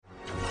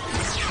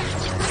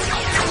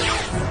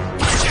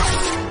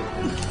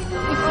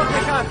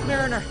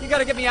Mariner, you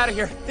gotta get me out of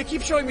here. They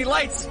keep showing me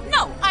lights.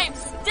 No, I am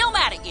still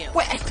mad at you.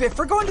 Wait, Biff,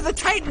 we're going to the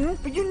Titan,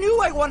 but you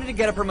knew I wanted to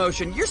get a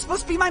promotion. You're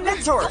supposed to be my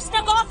mentor. You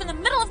snuck off in the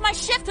middle of my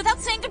shift without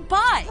saying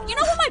goodbye. You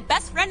know who my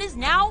best friend is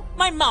now?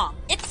 My mom.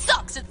 It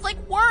sucks. It's like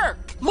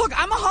work. Look,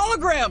 I'm a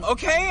hologram,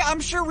 okay? I'm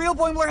sure real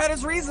Boimler had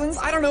his reasons.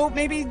 I don't know,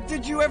 maybe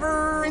did you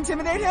ever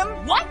intimidate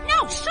him? What?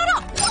 No, shut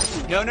up.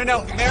 No,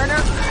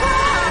 Mariner.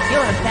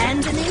 You're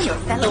abandoning your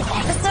fellow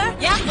officer?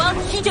 Yeah, well,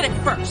 he did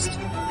it first.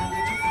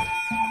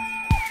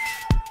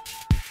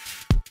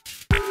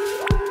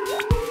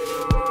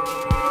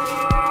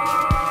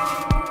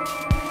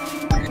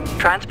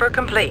 Transfer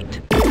complete.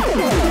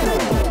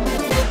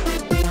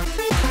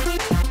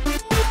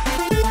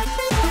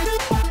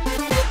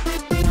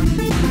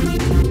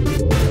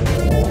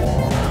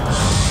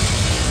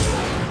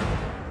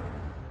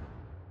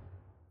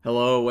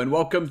 Hello and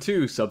welcome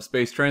to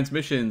Subspace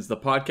Transmissions, the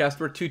podcast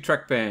where two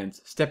Trek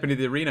fans step into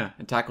the arena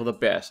and tackle the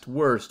best,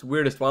 worst,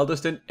 weirdest,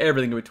 wildest, and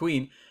everything in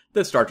between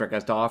that Star Trek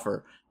has to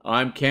offer.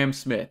 I'm Cam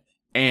Smith,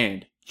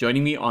 and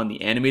joining me on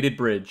the animated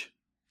bridge,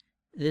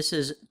 this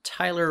is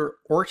Tyler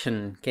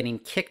Orton getting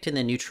kicked in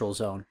the neutral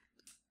zone.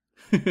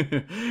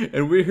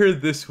 and we're here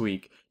this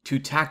week to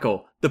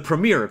tackle the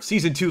premiere of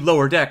Season 2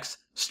 Lower Decks,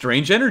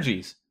 Strange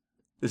Energies.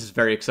 This is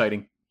very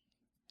exciting.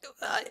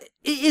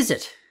 Is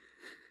it?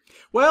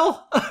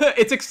 Well,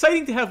 it's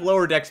exciting to have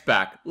Lower Decks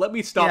back. Let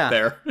me stop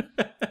there.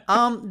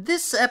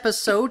 This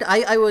episode,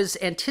 I was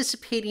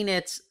anticipating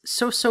it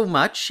so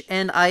much,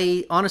 and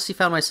I honestly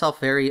found myself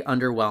very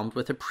underwhelmed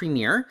with the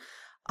premiere.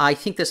 I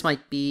think this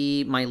might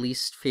be my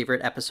least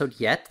favorite episode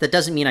yet. That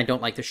doesn't mean I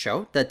don't like the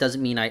show. That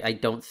doesn't mean I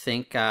don't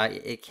think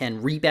it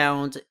can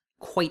rebound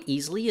quite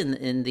easily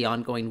in the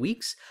ongoing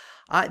weeks.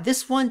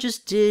 This one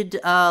just did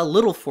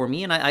little for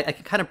me, and I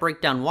can kind of break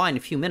down why in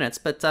a few minutes.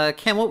 But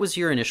Cam, what was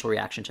your initial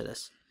reaction to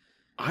this?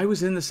 I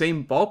was in the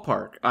same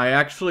ballpark. I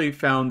actually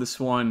found this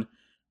one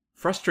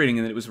frustrating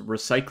in that it was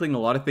recycling a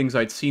lot of things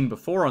I'd seen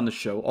before on the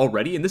show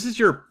already. And this is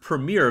your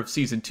premiere of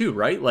Season 2,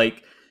 right?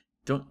 Like,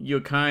 don't you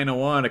kind of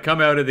want to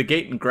come out of the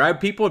gate and grab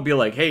people and be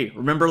like, hey,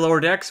 remember Lower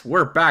Decks?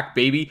 We're back,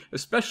 baby.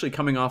 Especially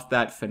coming off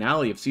that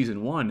finale of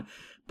Season 1.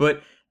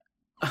 But,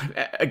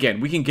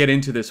 again, we can get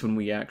into this when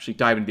we actually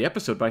dive into the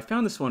episode. But I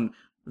found this one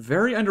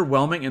very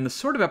underwhelming and the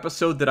sort of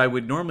episode that I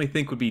would normally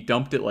think would be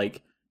dumped at,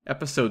 like,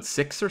 episode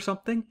 6 or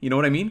something. You know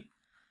what I mean?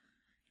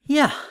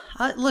 Yeah,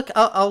 look,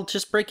 I'll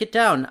just break it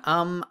down.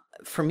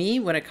 For me,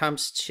 when it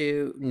comes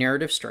to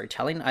narrative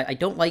storytelling, I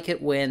don't like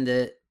it when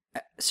the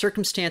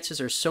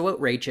circumstances are so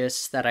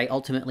outrageous that I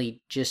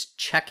ultimately just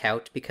check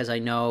out because I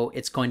know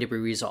it's going to be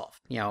resolved.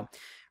 You know,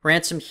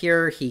 Ransom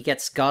here, he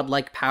gets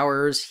godlike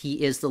powers.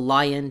 He is the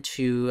lion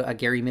to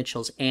Gary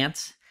Mitchell's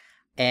aunt.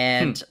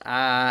 And,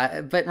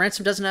 but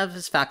Ransom doesn't have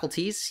his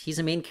faculties. He's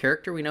a main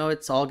character. We know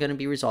it's all going to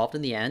be resolved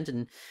in the end.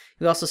 And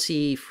we also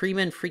see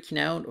Freeman freaking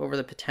out over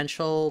the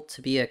potential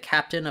to be a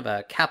captain of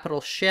a capital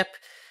ship.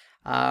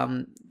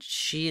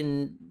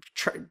 She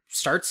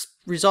starts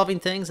resolving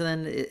things, and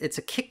then it's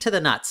a kick to the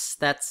nuts.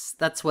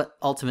 That's what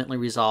ultimately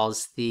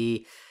resolves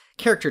the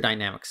character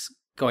dynamics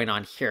going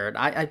on here.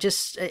 I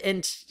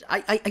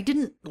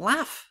didn't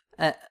laugh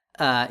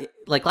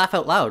laugh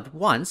out loud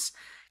once.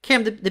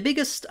 Cam, the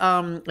biggest,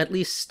 at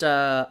least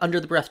under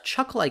the breath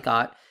chuckle I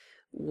got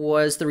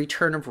was the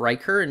return of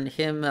Riker and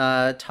him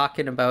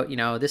talking about, you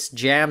know, this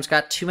jam's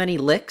got too many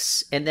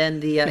licks, and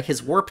then the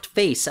his warped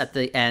face at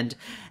the end.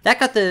 That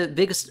got the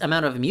biggest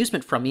amount of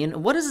amusement from me.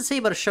 And what does it say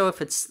about a show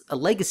if it's a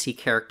legacy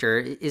character?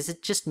 Is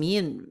it just me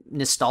and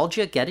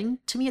nostalgia getting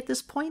to me at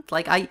this point?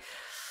 Like,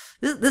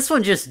 this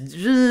one just,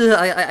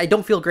 I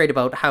don't feel great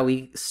about how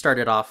we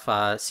started off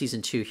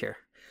Season 2 here.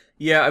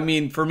 Yeah, I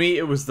mean, for me,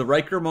 it was the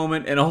Riker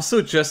moment, and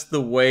also just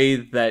the way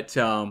that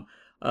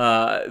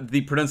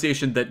the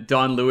pronunciation that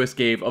Don Lewis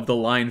gave of the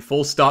line,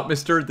 "Full stop,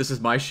 mister, this is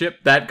my ship,"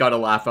 that got a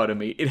laugh out of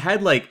me. It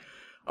had, like,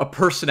 a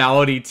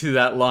personality to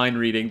that line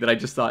reading that I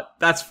just thought,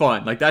 that's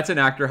fun. Like, that's an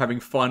actor having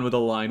fun with a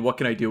line. What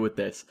can I do with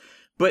this?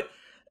 But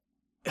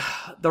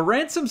the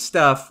Ransom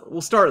stuff,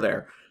 we'll start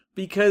there.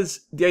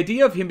 Because the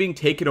idea of him being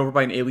taken over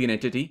by an alien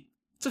entity,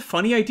 it's a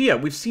funny idea.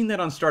 We've seen that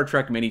on Star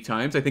Trek many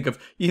times. I think of,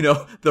 you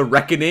know, The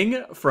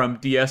Reckoning from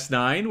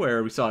DS9,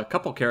 where we saw a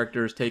couple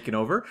characters taken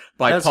over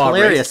by That's Paul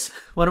hilarious. Race.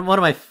 One of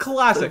my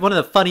classic. One of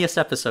the funniest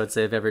episodes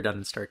they've ever done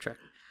in Star Trek.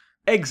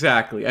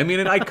 Exactly. I mean,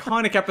 an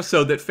iconic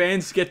episode that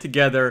fans get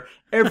together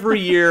every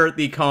year at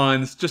the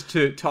cons just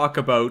to talk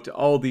about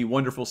all the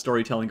wonderful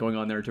storytelling going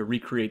on there to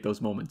recreate those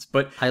moments.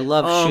 But I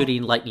love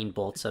shooting lightning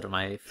bolts out of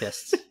my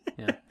fists.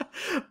 Yeah.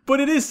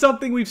 But it is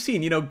something we've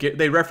seen. You know,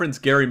 they reference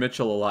Gary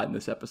Mitchell a lot in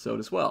this episode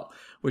as well,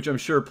 which I'm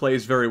sure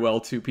plays very well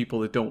to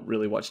people that don't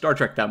really watch Star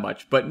Trek that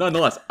much. But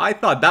nonetheless, I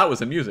thought that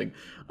was amusing.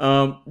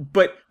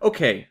 But,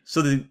 okay,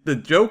 so the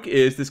joke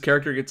is this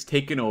character gets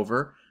taken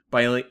over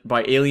by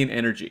alien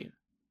energy.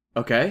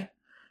 Okay?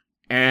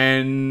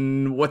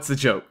 And what's the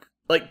joke?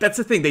 Like, that's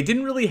the thing. They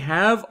didn't really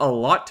have a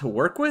lot to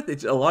work with.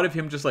 It's a lot of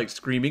him just, like,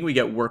 screaming. We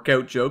get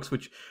workout jokes,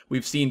 which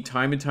we've seen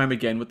time and time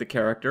again with the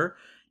character.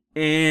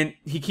 And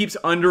he keeps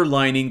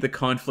underlining the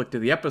conflict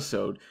of the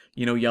episode,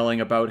 yelling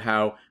about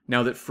how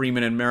now that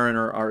Freeman and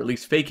Mariner are at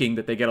least faking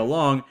that they get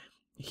along,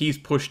 he's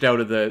pushed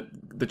out of the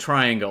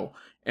triangle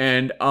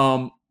and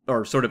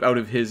or sort of out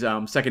of his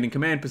second in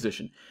command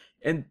position.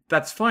 And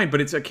that's fine,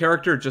 but it's a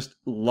character just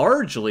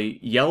largely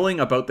yelling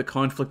about the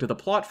conflict of the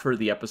plot for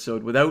the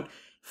episode without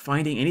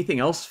finding anything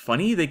else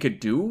funny they could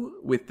do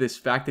with this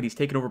fact that he's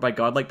taken over by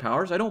godlike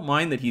powers. I don't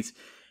mind that he's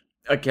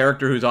a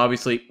character who's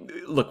obviously,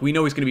 look, we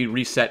know he's going to be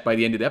reset by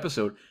the end of the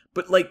episode,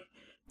 but like,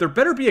 there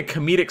better be a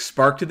comedic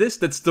spark to this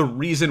that's the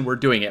reason we're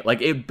doing it.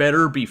 Like, it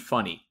better be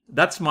funny.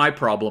 That's my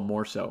problem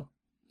more so.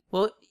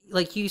 Well,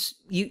 like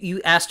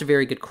you asked a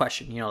very good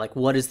question, like,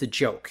 what is the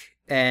joke?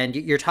 And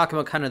you're talking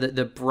about kind of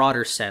the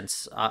broader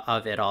sense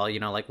of it all,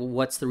 like,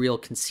 what's the real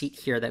conceit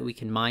here that we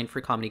can mine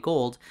for comedy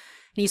gold?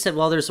 And he said,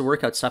 well, there's the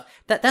workout stuff.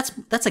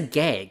 That's a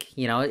gag,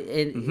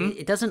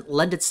 it doesn't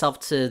lend itself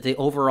to the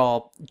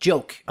overall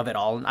joke of it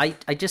all. And I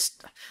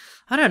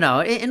don't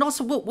know. And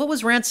also, what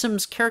was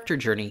Ransom's character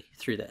journey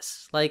through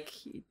this? Like,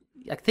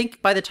 I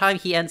think by the time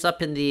he ends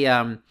up in the,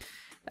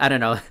 I don't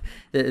know,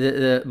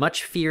 the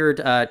much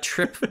feared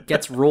Trip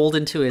gets rolled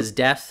into his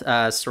death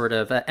sort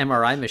of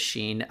MRI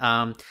machine,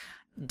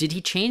 did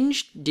he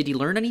change? Did he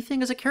learn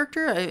anything as a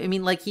character? I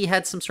mean, like, he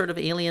had some sort of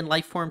alien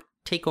life form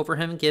take over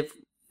him, give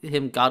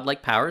him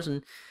godlike powers,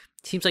 and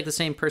seems like the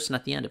same person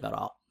at the end of it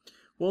all.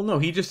 Well, no,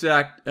 he just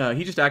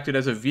acted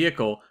as a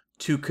vehicle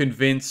to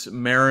convince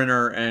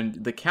Mariner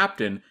and the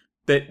captain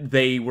that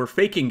they were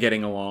faking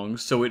getting along,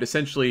 so it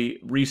essentially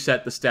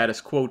reset the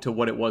status quo to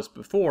what it was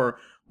before,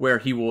 where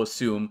he will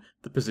assume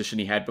the position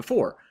he had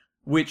before,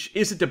 which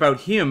isn't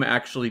about him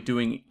actually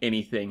doing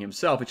anything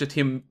himself. It's just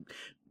him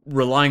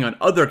relying on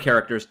other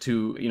characters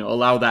to,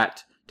 allow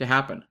that to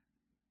happen.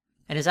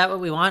 And is that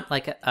what we want?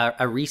 Like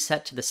a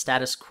reset to the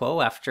status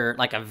quo after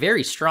like a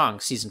very strong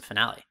season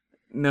finale?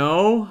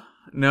 No.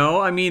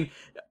 I mean,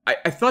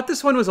 I thought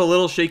this one was a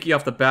little shaky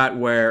off the bat,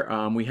 where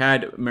we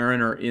had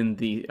Mariner in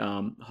the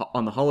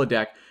on the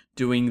holodeck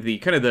doing the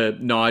kind of the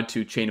nod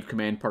to Chain of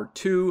Command Part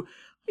 2.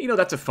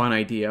 That's a fun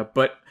idea,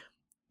 but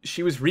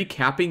she was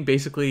recapping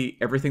basically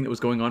everything that was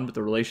going on with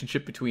the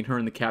relationship between her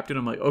and the captain.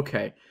 I'm like,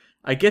 okay,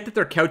 I get that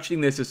they're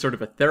couching this as sort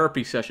of a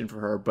therapy session for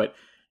her, but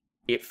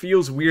it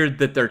feels weird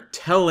that they're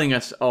telling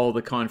us all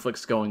the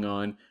conflicts going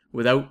on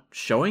without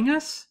showing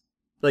us.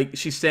 Like,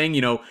 she's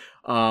saying,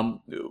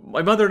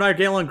 my mother and I are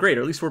getting along great,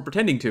 or at least we're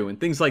pretending to, and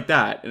things like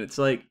that. And it's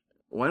like,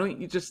 why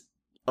don't you just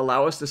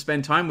allow us to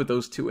spend time with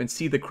those two and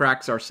see the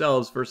cracks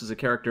ourselves versus a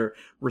character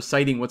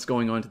reciting what's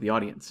going on to the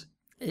audience?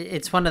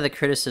 It's one of the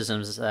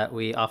criticisms that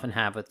we often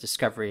have with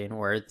Discovery, and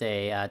where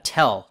they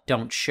tell,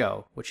 don't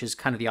show, which is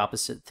kind of the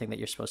opposite thing that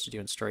you're supposed to do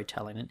in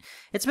storytelling. And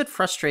it's a bit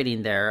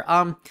frustrating there.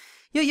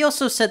 You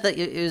also said that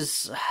it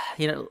is,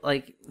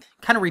 like,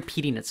 kind of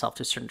repeating itself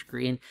to a certain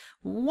degree. And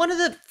one of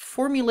the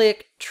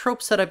formulaic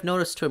tropes that I've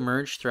noticed to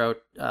emerge throughout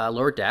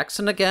Lower Decks,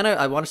 and again,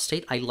 I want to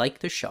state, I like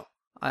the show.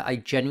 I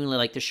genuinely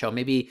like the show.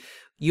 Maybe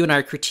you and I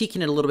are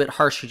critiquing it a little bit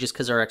harshly just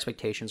because our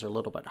expectations are a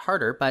little bit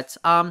harder. But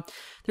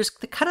there's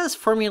kind of this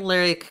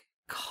formulaic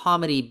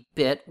comedy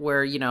bit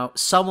where,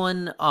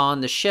 someone on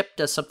the ship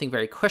does something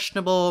very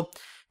questionable.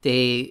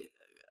 They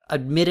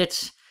admit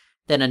it.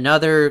 Then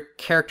another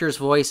character's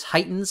voice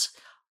heightens.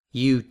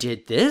 You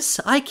did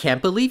this? I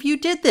can't believe you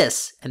did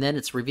this. And then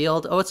it's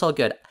revealed, oh, it's all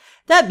good.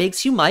 That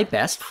makes you my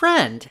best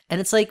friend. And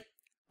it's like,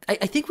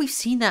 I think we've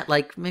seen that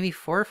like maybe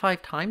 4 or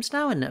 5 times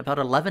now in about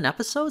 11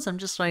 episodes. I'm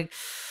just like,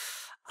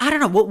 I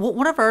don't know.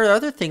 One of our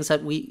other things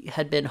that we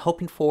had been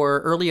hoping for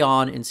early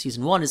on in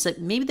season 1 is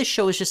that maybe the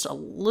show is just a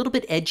little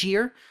bit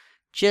edgier,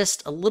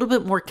 just a little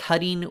bit more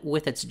cutting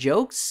with its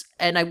jokes.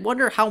 And I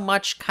wonder how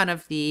much kind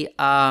of the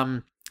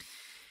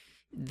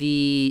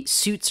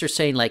suits are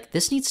saying, like,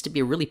 this needs to be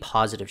a really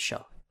positive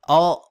show.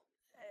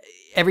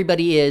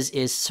 Everybody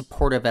is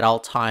supportive at all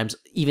times,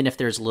 even if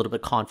there's a little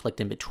bit of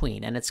conflict in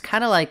between. And it's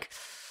kind of like,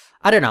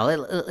 I don't know,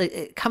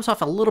 it comes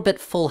off a little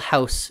bit Full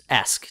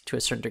House-esque to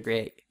a certain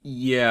degree.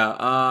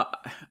 Yeah,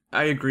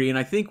 I agree. And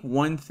I think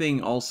one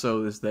thing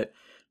also is that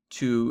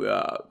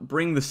to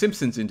bring The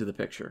Simpsons into the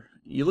picture,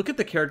 you look at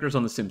the characters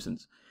on The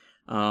Simpsons.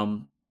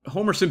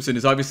 Homer Simpson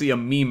is obviously a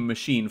meme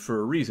machine for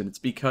a reason. It's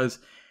because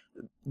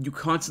you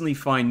constantly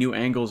find new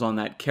angles on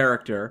that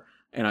character,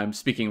 and I'm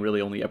speaking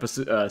really only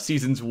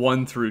seasons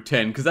 1 through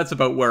 10, because that's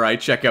about where I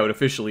check out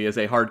officially as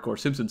a hardcore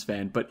Simpsons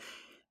fan. But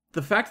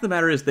the fact of the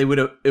matter is, they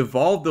would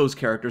evolve those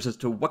characters as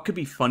to what could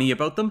be funny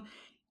about them,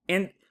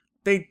 and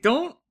they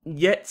don't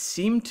yet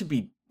seem to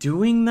be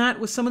doing that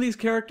with some of these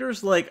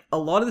characters. Like, a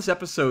lot of this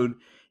episode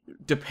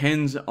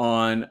depends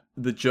on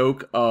the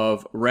joke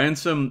of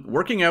Ransom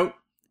working out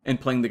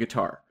and playing the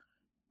guitar.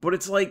 But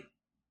it's like,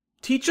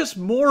 teach us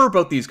more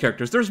about these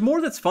characters. There's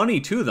more that's funny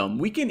to them.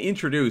 We can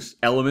introduce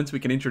elements, we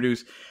can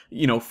introduce,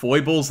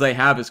 foibles they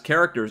have as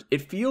characters.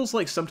 It feels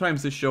like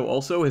sometimes this show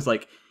also has,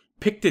 like,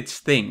 picked its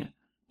thing.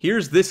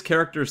 Here's this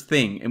character's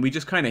thing, and we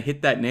just kind of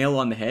hit that nail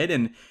on the head,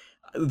 and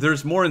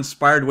there's more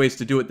inspired ways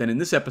to do it than in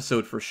this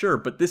episode for sure,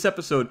 but this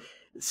episode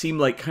seemed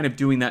like kind of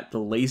doing that the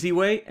lazy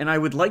way, and I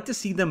would like to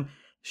see them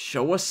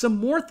show us some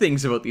more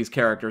things about these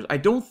characters. I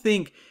don't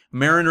think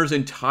Mariner's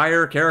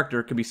entire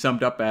character can be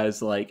summed up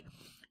as like,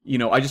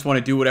 I just want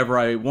to do whatever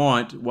I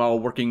want while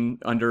working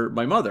under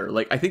my mother.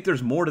 Like, I think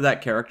there's more to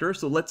that character,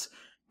 so let's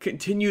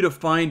continue to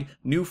find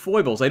new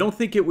foibles. I don't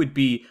think it would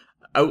be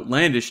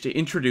outlandish to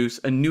introduce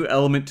a new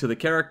element to the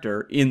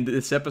character in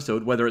this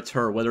episode, whether it's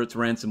her, whether it's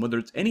Ransom, whether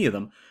it's any of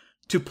them,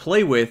 to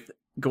play with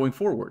going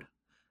forward.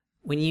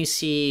 When you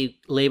see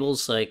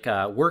labels like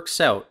works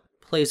out,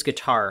 plays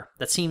guitar,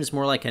 that seems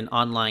more like an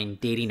online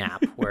dating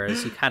app,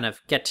 whereas you kind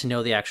of get to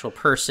know the actual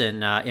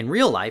person in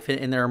real life,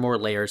 and there are more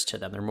layers to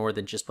them. They're more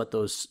than just what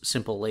those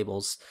simple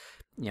labels,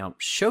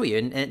 show you.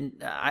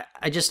 And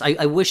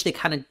I wish they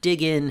kind of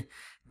dig in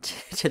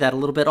to that a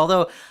little bit,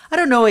 although I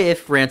don't know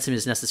if Ransom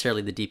is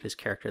necessarily the deepest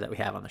character that we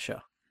have on the show.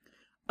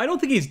 I don't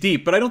think he's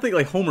deep, but I don't think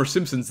like Homer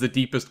Simpson's the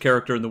deepest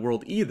character in the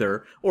world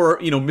either, or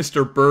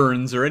Mr.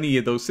 Burns or any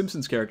of those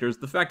Simpsons characters.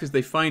 The fact is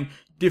they find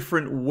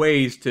different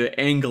ways to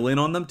angle in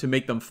on them to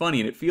make them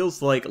funny, and it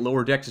feels like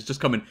Lower Decks is just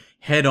coming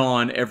head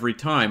on every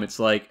time. It's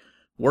like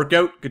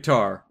workout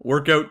guitar,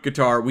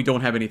 we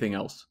don't have anything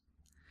else.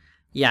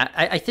 Yeah,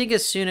 I think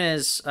as soon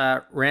as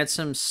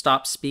Ransom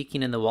stops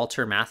speaking in the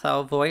Walter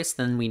Matthau voice,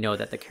 then we know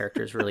that the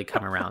characters really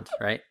come around,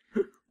 right?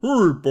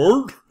 Hey,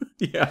 Bart.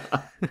 Yeah.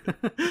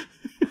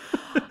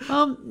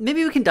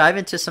 Maybe we can dive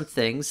into some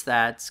things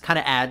that kind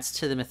of adds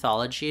to the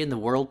mythology and the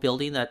world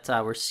building that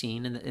we're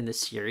seeing in the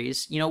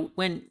series.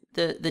 When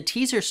the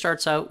teaser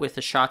starts out with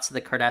the shots of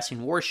the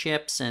Cardassian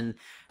warships and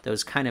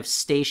those kind of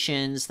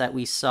stations that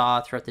we saw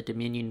throughout the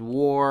Dominion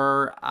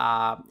War,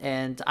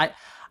 and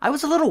I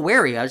was a little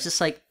wary. I was just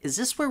like, is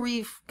this where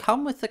we've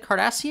come with the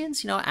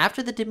Cardassians?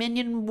 After the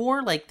Dominion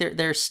War, like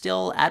they're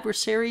still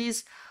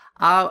adversaries.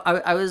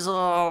 I was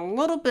a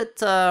little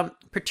bit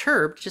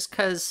perturbed just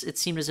because it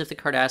seemed as if the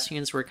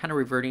Cardassians were kind of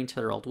reverting to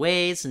their old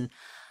ways, and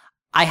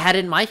I had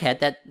in my head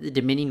that the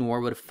Dominion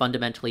War would have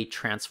fundamentally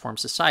transformed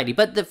society.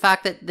 But the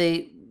fact that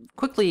they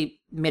quickly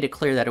made it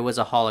clear that it was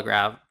a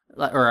hologram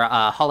or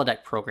a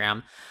holodeck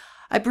program,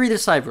 I breathed a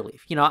sigh of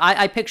relief.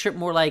 I picture it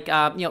more like,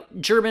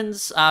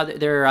 Germans,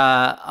 they're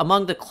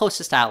among the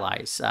closest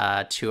allies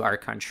to our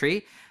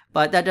country,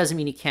 but that doesn't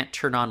mean you can't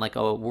turn on like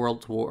a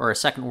World War or a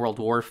Second World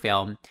War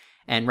film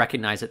and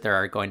recognize that there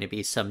are going to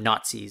be some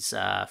Nazis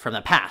from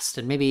the past.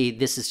 And maybe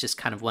this is just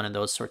kind of one of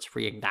those sorts of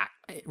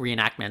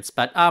reenactments.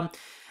 But I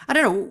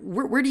don't know,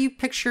 where do you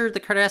picture the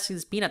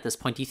Cardassians being at this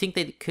point? Do you think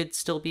they could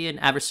still be an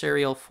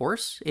adversarial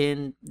force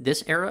in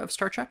this era of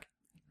Star Trek?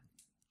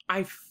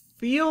 I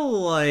feel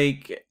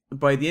like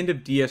by the end of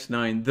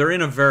DS9, they're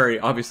in a very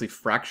obviously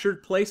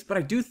fractured place, but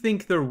I do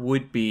think there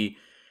would be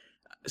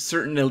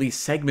certain at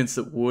least segments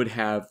that would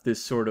have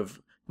this sort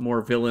of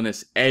more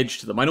villainous edge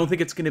to them. I don't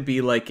think it's going to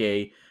be like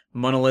a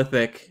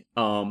monolithic,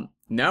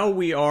 now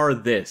we are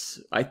this.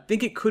 I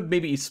think it could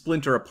maybe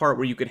splinter apart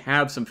where you could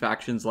have some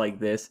factions like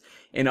this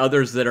and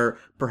others that are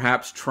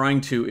perhaps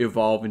trying to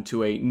evolve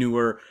into a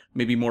newer,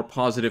 maybe more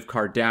positive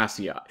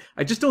Cardassia.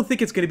 I just don't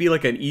think it's going to be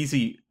like an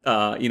easy,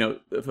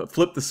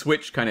 flip the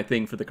switch kind of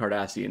thing for the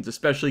Cardassians,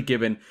 especially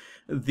given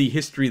the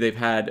history they've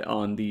had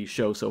on the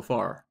show so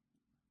far.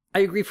 I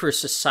agree, for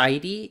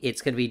society,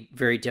 it's going to be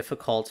very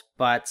difficult,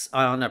 but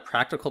on a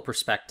practical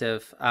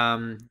perspective,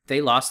 they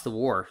lost the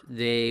war.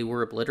 They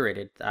were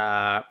obliterated.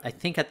 I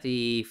think at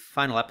the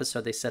final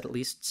episode, they said at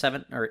least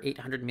 700 or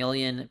 800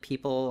 million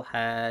people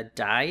had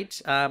died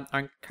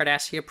on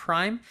Cardassia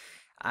Prime.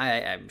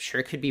 I'm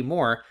sure it could be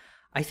more.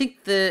 I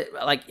think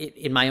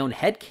in my own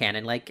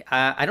headcanon,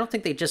 I don't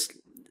think they just,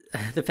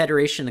 the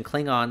Federation, the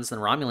Klingons, and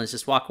the Romulans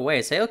just walk away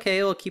and say,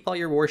 okay, we'll keep all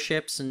your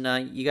warships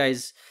and you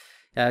guys...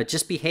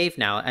 just behave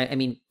now. I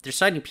mean, they're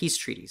signing peace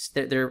treaties.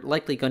 They're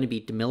likely going to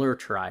be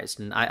demilitarized,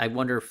 and I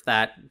wonder if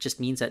that just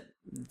means that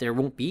there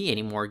won't be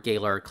any more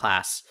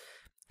Gaylor-class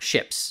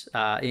ships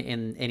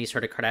in any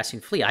sort of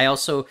Cardassian fleet. I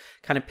also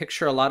kind of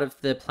picture a lot of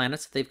the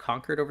planets that they've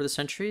conquered over the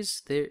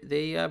centuries.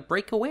 They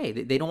break away.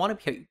 They don't want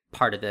to be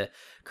part of the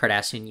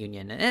Cardassian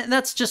Union, and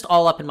that's just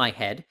all up in my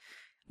head.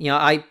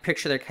 I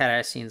picture the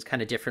Cardassians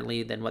kind of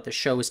differently than what the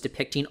show is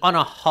depicting on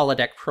a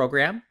holodeck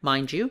program,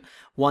 mind you.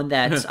 One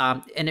that,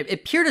 and it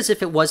appeared as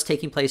if it was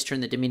taking place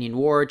during the Dominion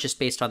War, just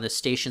based on the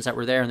stations that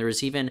were there. And there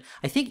was even,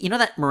 I think,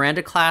 that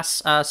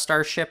Miranda-class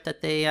starship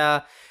that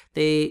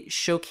they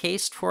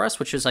showcased for us,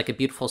 which was like a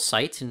beautiful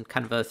sight and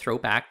kind of a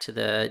throwback to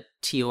the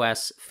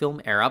TOS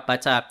film era.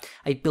 But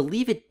I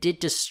believe it did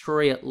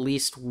destroy at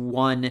least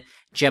one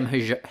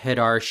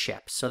Jem'Hadar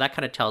ship. So that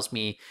kind of tells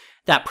me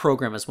that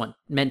program is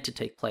meant to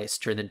take place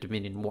during the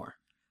Dominion War.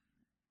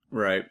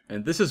 Right.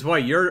 And this is why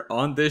you're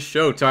on this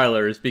show,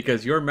 Tyler, is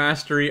because your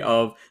mastery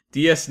of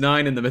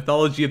DS9 and the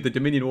mythology of the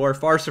Dominion War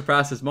far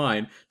surpasses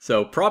mine.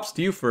 So props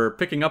to you for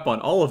picking up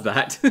on all of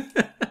that.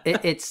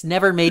 It's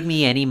never made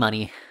me any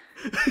money.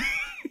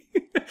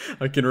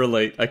 I can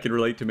relate. I can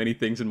relate to many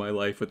things in my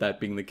life with that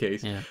being the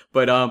case. Yeah.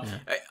 But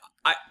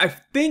I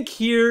think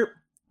here,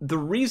 the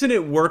reason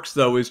it works,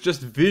 though, is just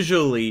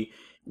visually...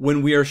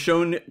 When we are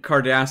shown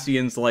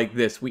Cardassians like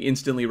this, we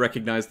instantly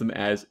recognize them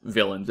as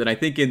villains. And I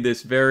think in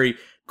this very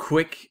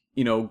quick,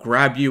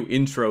 grab you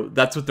intro.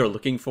 That's what they're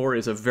looking for,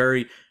 is a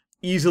very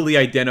easily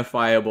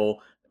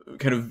identifiable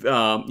kind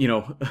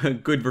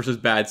of, good versus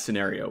bad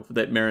scenario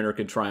that Mariner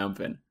can triumph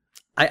in.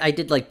 I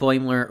did like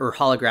Boimler, or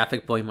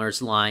holographic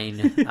Boimler's line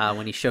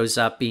when he shows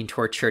up being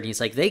tortured, and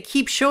he's like, "They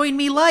keep showing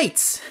me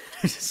lights."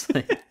 Just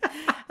like,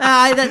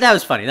 that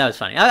was funny. That was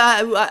funny.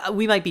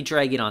 We might be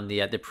dragging on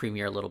the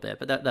premiere a little bit,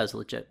 but that was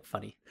legit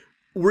funny.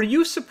 Were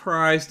you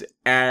surprised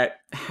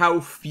at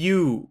how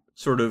few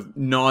sort of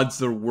nods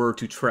there were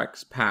to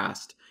Trek's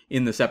past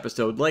in this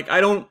episode? Like,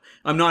 I'm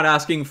not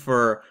asking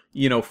for,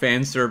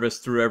 fan service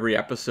through every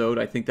episode.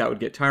 I think that would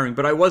get tiring,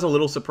 but I was a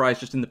little surprised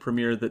just in the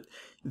premiere that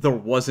there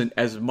wasn't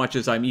as much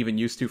as I'm even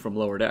used to from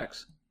Lower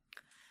Decks.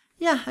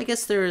 Yeah, I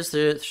guess there's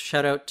a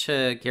shout out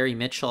to Gary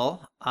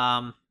Mitchell,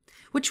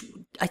 which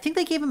I think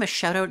they gave him a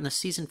shout out in the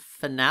season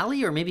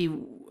finale, or maybe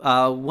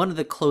one of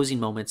the closing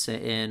moments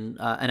in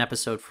an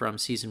episode from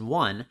season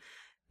 1.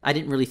 I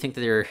didn't really think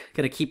that they were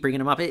going to keep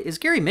bringing him up. Is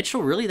Gary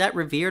Mitchell really that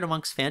revered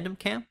amongst fandom,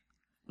 Cam?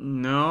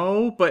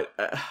 No, but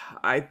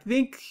I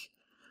think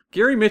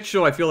Gary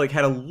Mitchell, I feel like,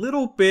 had a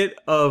little bit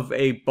of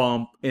a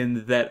bump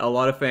in that a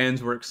lot of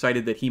fans were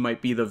excited that he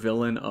might be the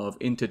villain of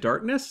Into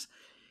Darkness.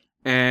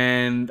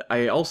 And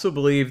I also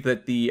believe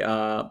that the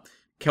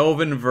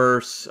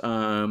Kelvinverse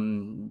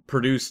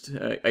produced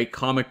a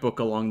comic book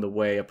along the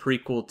way, a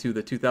prequel to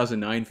the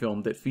 2009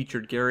 film that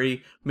featured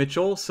Gary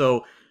Mitchell.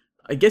 So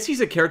I guess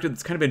he's a character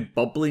that's kind of been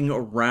bubbling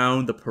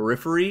around the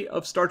periphery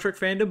of Star Trek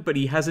fandom, but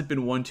he hasn't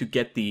been one to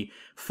get the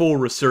full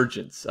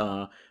resurgence.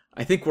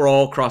 I think we're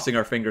all crossing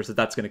our fingers that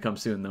that's going to come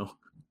soon, though.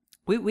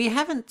 We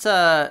haven't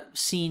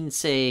seen,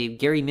 say,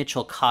 Gary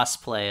Mitchell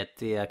cosplay at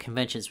the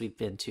conventions we've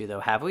been to,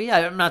 though, have we?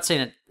 I'm not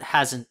saying it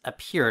hasn't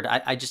appeared.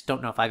 I just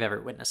don't know if I've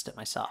ever witnessed it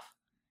myself.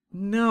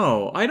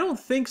 No, I don't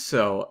think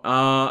so.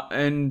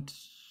 And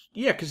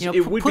yeah, because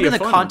it would put be in a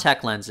the fun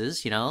contact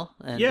lenses,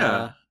 and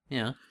yeah.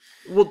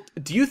 Well,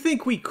 do you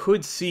think we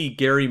could see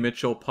Gary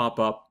Mitchell pop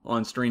up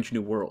on Strange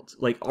New Worlds?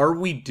 Like, are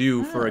we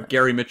due for a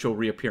Gary Mitchell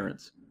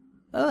reappearance?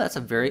 Oh, that's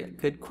a very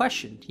good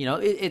question.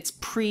 It's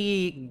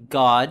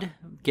pre-God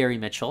Gary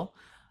Mitchell.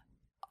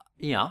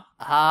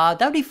 That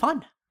would be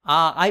fun.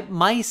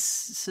 My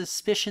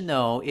suspicion,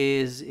 though,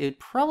 is it'd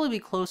probably be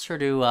closer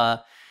to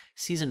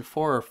season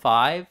 4 or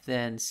 5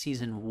 than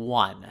season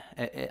 1.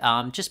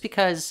 Just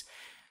because,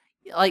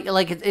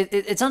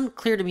 it's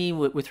unclear to me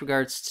with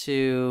regards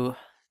to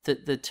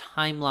the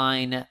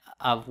timeline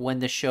of when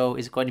the show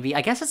is going to be.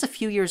 I guess it's a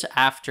few years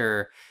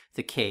after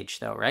The Cage,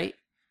 though, right?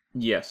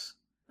 Yes.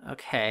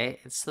 Okay,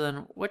 so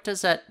then what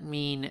does that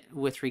mean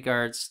with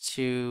regards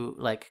to,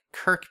 like,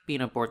 Kirk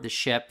being aboard the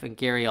ship and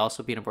Gary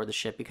also being aboard the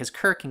ship? Because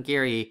Kirk and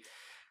Gary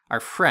are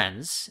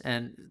friends,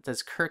 and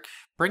does Kirk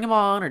bring him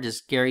on, or does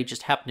Gary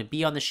just happen to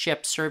be on the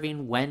ship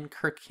serving when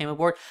Kirk came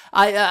aboard?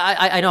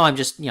 I know I'm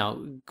just,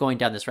 going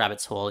down this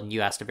rabbit's hole, and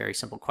you asked a very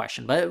simple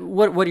question, but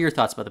what are your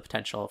thoughts about the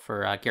potential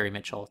for Gary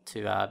Mitchell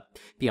to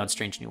be on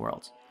Strange New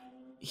Worlds?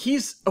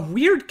 He's a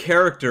weird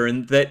character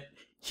in that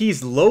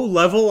he's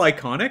low-level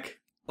iconic.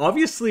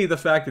 Obviously, the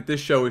fact that this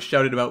show is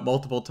shouted about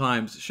multiple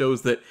times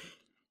shows that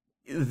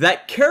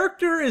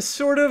character is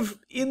sort of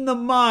in the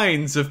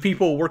minds of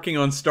people working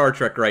on Star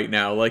Trek right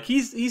now. Like,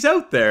 he's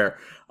out there,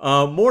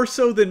 more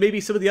so than maybe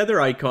some of the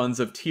other icons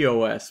of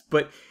TOS.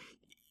 But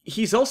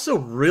he's also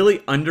really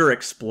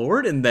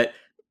underexplored in that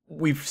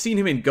we've seen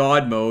him in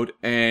God mode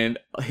and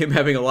him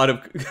having a lot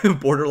of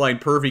borderline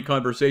pervy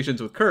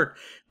conversations with Kirk,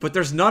 but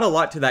there's not a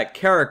lot to that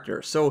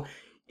character. So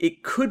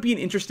it could be an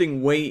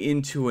interesting way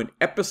into an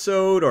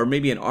episode or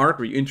maybe an arc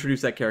where you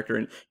introduce that character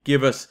and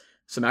give us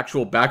some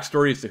actual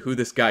backstory as to who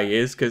this guy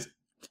is. Because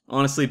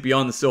honestly,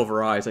 beyond the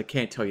Silver Eyes, I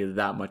can't tell you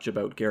that much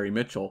about Gary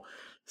Mitchell.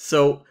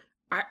 So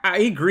I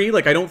agree.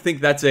 Like, I don't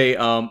think that's a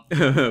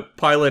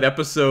pilot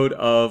episode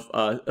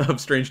of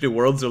Strange New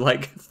Worlds. Or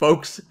like,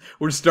 folks,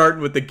 we're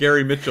starting with the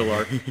Gary Mitchell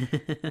arc.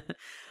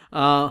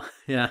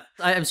 Yeah.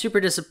 I'm super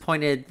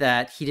disappointed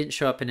that he didn't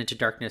show up in Into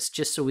Darkness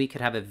just so we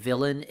could have a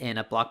villain in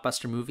a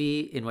blockbuster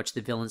movie in which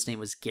the villain's name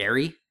was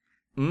Gary.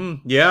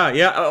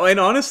 Yeah. Oh, and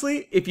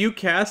honestly, if you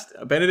cast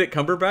Benedict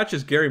Cumberbatch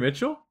as Gary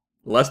Mitchell,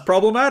 less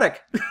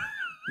problematic.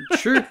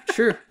 True,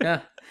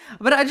 yeah.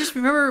 But I just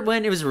remember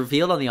when it was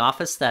revealed on The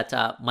Office that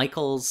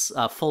Michael's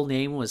full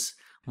name was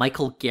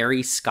Michael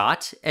Gary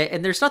Scott,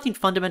 and there's nothing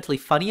fundamentally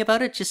funny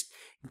about it, just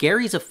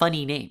Gary's a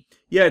funny name.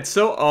 Yeah, it's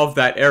so of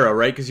that era,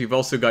 right? Because you've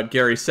also got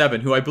Gary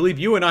Seven, who I believe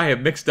you and I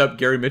have mixed up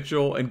Gary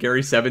Mitchell and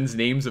Gary Seven's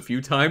names a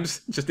few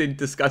times just in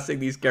discussing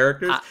these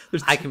characters.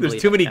 There's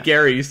too many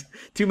Garys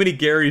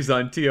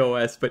on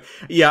TOS. But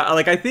yeah,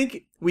 like, I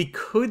think we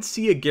could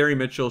see a Gary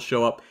Mitchell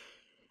show up.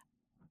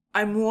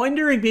 I'm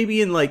wondering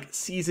maybe in like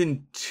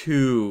season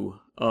 2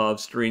 of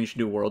Strange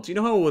New Worlds. You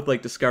know how with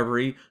like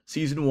Discovery,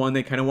 season 1,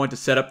 they kind of want to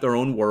set up their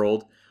own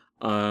world.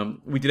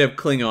 We did have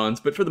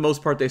Klingons, but for the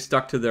most part, they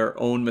stuck to their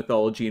own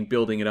mythology and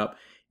building it up.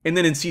 And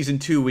then in season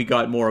 2, we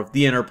got more of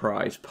the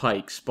Enterprise,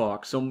 Pike,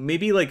 Spock. So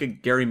maybe like a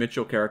Gary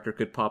Mitchell character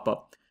could pop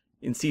up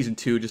in season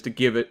 2 just to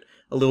give it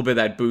a little bit of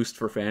that boost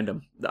for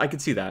fandom. I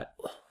could see that.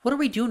 What are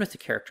we doing with the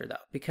character, though?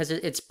 Because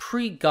it's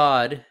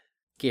pre-God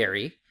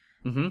Gary.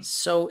 Mm-hmm.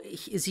 So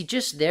is he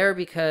just there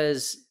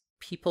because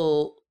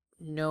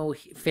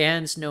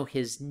fans know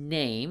his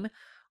name,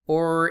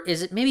 or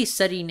is it maybe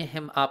setting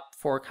him up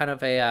for kind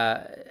of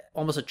a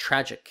almost a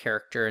tragic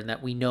character in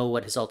that we know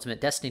what his ultimate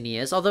destiny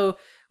is? Although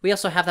we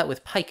also have that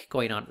with Pike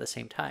going on at the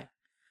same time.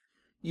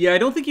 Yeah, I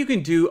don't think you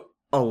can do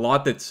a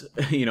lot that's,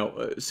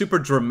 super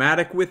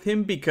dramatic with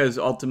him because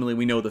ultimately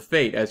we know the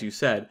fate, as you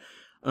said.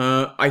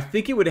 I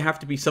think it would have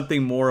to be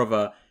something more of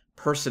a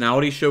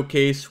personality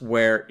showcase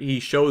where he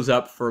shows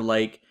up for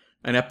like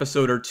an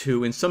episode or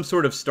two in some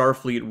sort of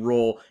Starfleet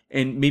role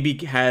and maybe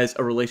has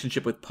a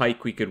relationship with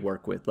Pike we could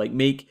work with. Like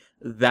make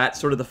that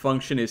sort of the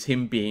function as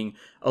him being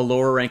a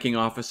lower ranking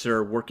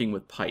officer working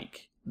with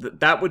Pike.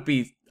 That would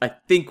be, I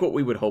think, what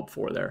we would hope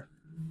for there.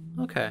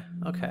 Okay.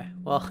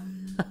 Well,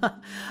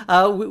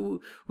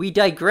 we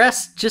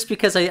digress just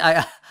because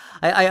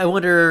I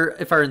wonder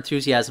if our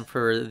enthusiasm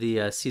for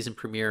the season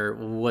premiere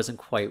wasn't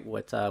quite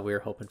what we were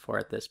hoping for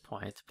at this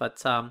point.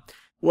 But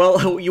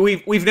well,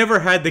 we've never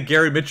had the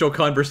Gary Mitchell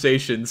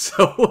conversation,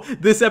 so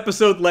this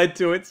episode led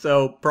to it.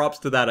 So props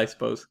to that, I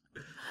suppose.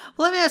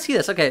 Well, let me ask you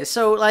this. Okay,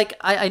 so like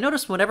I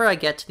notice whenever I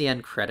get to the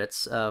end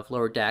credits of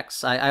Lower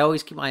Decks, I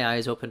always keep my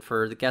eyes open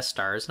for the guest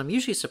stars, and I'm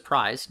usually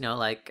surprised.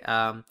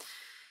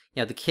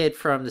 The kid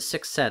from The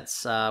Sixth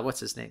Sense, what's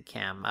his name,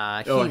 Cam?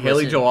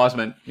 Haley Joel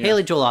Osment. Yeah.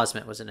 Haley Joel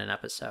Osment was in an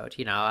episode,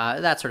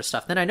 that sort of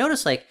stuff. Then I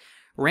noticed, like,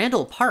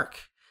 Randall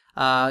Park,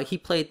 he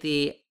played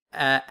the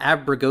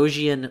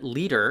Abragosian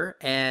leader,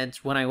 and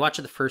when I watched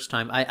it the first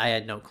time, I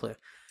had no clue.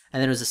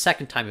 And then it was the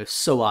second time, it was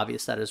so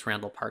obvious that it was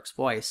Randall Park's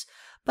voice.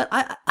 But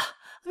let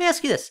me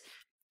ask you this.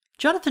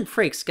 Jonathan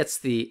Frakes gets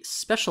the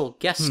special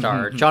guest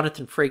star,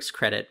 Jonathan Frakes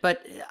credit,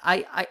 but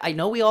I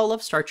know we all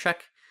love Star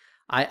Trek.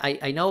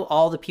 I know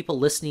all the people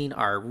listening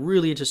are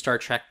really into Star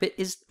Trek, but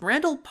is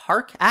Randall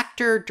Park,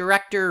 actor,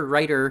 director,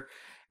 writer,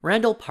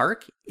 Randall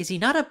Park, is he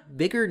not a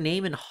bigger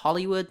name in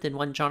Hollywood than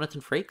one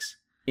Jonathan Frakes?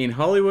 In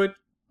Hollywood,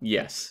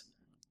 yes.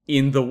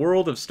 In the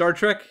world of Star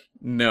Trek,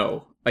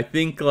 no. I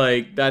think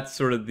like that's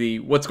sort of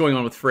what's going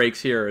on with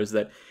Frakes here is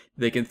that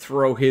they can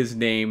throw his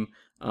name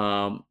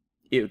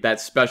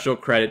that special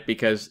credit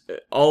because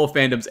all of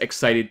fandom's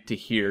excited to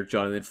hear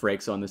Jonathan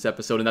Frakes on this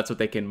episode, and that's what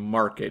they can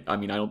market. I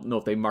mean, I don't know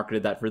if they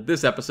marketed that for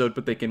this episode,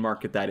 but they can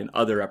market that in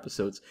other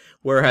episodes.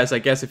 Whereas, I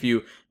guess if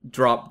you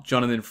drop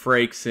Jonathan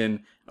Frakes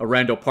in a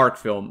Randall Park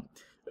film,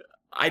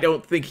 I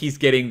don't think he's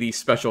getting the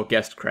special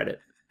guest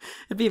credit.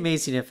 It'd be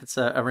amazing if it's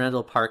a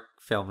Randall Park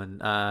film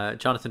and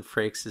Jonathan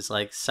Frakes is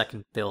like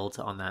second build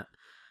on that.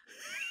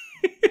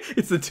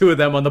 It's the two of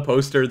them on the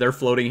poster, their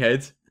floating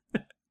heads.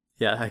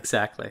 Yeah,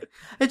 exactly.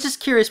 It's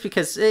just curious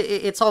because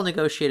it's all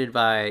negotiated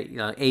by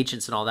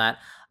agents and all that.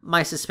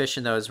 My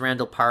suspicion, though, is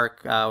Randall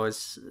Park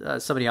was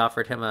somebody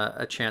offered him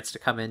a chance to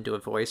come in do a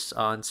voice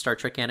on Star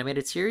Trek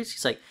animated series.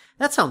 He's like,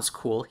 that sounds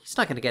cool. He's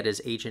not going to get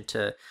his agent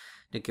to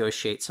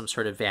negotiate some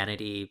sort of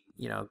vanity,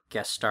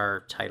 guest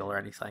star title or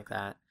anything like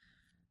that.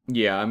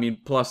 Yeah, I mean,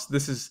 plus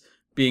this is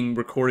being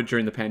recorded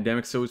during the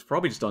pandemic, so it's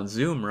probably just on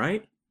Zoom,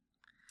 right?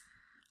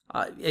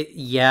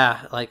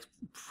 Yeah, like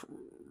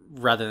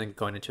rather than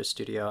going into a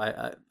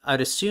studio,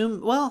 I'd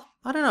assume. Well,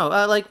 I don't know.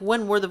 Like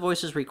when were the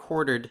voices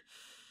recorded?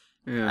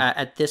 Yeah.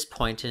 At this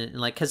point, and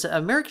like because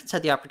Americans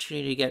had the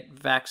opportunity to get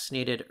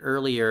vaccinated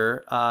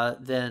earlier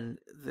than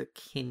the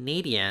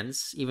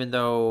Canadians, even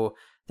though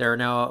there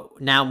are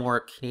now more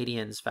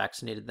Canadians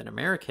vaccinated than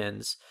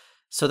Americans.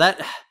 So that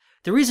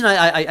the reason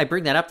I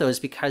bring that up though is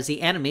because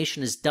the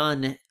animation is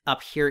done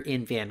up here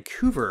in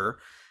Vancouver.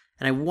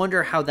 And I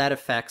wonder how that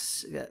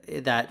affects,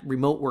 that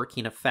remote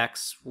working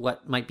affects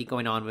what might be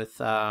going on with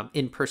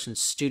in-person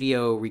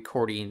studio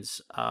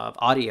recordings of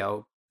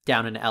audio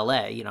down in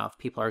LA, if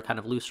people are kind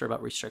of looser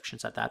about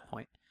restrictions at that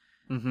point.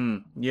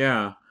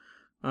 Yeah.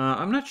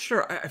 I'm not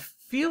sure. I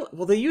feel,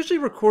 well, they usually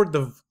record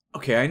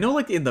I know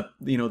like in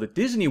the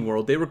Disney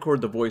world, they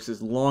record the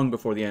voices long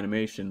before the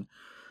animation.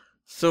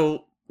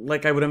 So,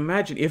 like, I would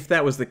imagine if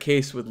that was the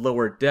case with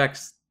Lower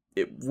Decks,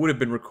 it would have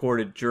been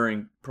recorded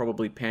during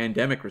probably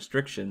pandemic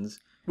restrictions,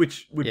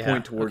 which would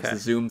point towards the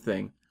Zoom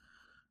thing.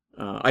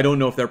 I don't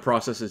know if their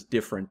process is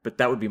different, but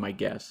that would be my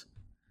guess.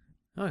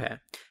 Okay.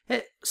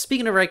 Hey,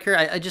 speaking of Riker,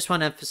 I just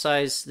want to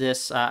emphasize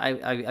this.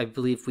 I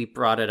believe we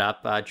brought it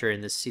up during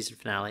this season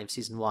finale of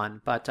season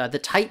 1, but the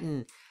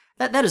Titan,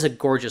 that is a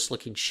gorgeous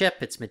looking ship.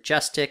 It's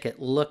majestic. It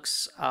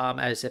looks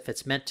as if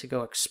it's meant to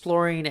go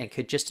exploring and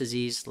could just as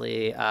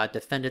easily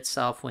defend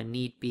itself when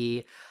need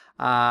be.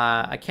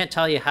 I can't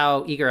tell you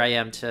how eager I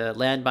am to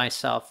land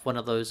myself one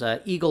of those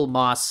Eagle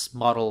Moss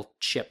model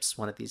ships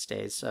one of these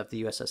days of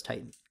the USS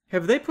Titan.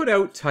 Have they put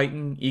out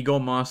Titan Eagle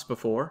Moss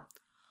before?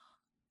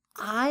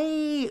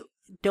 I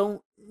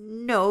don't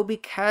know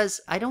because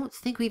I don't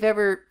think we've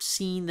ever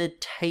seen the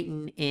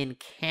Titan in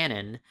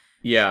canon.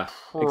 Yeah,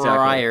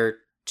 prior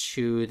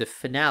to the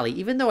finale,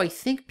 even though I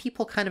think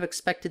people kind of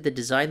expected the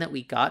design that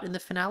we got in the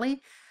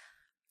finale.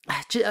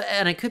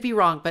 And I could be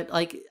wrong, but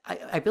like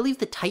I believe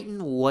the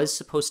Titan was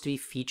supposed to be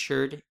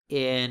featured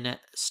in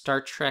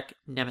Star Trek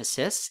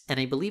Nemesis, and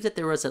I believe that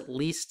there was at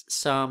least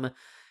some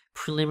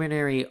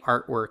preliminary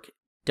artwork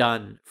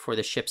done for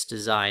the ship's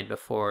design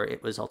before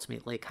it was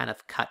ultimately kind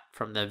of cut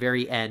from the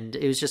very end.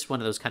 It was just one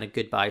of those kind of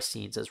goodbye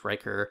scenes as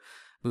Riker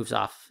moves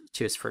off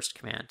to his first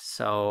command.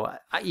 So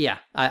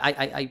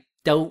I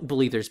don't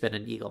believe there's been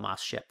an Eaglemoss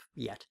ship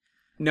yet.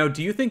 Now,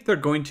 do you think they're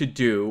going to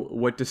do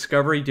what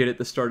Discovery did at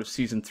the start of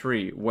season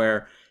 3,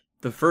 where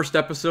the first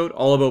episode,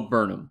 all about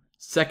Burnham,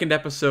 second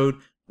episode,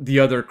 the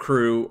other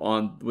crew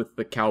on with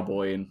the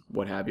cowboy and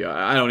what have you?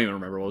 I don't even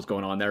remember what was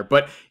going on there.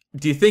 But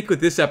do you think with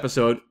this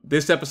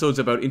episode's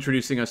about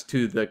introducing us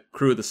to the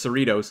crew of the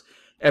Cerritos,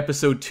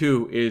 episode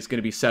 2 is going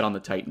to be set on the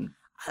Titan?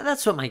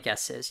 That's what my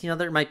guess is.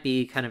 There might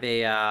be kind of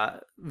a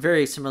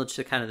very similar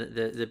to kind of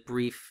the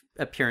brief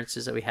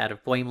appearances that we had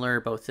of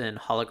Boimler, both in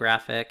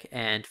holographic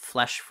and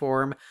flesh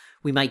form.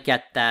 We might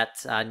get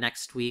that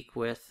next week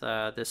with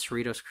the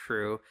Cerritos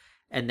crew,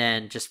 and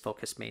then just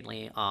focus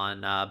mainly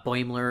on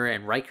Boimler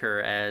and Riker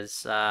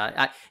as...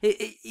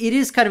 it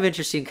is kind of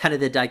interesting, kind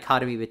of the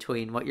dichotomy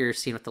between what you're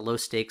seeing with the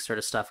low-stakes sort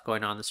of stuff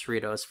going on in the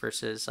Cerritos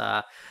versus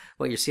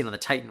what you're seeing on the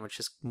Titan, which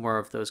is more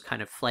of those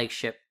kind of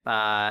flagship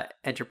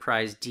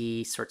Enterprise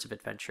D sorts of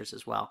adventures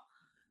as well.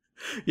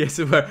 Yes,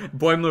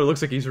 Boimler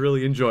looks like he's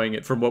really enjoying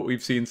it from what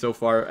we've seen so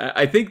far.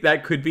 I think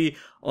that could be,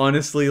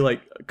 honestly,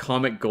 like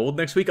comic gold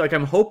next week. Like,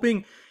 I'm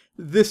hoping...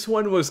 This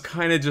one was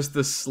kind of just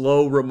the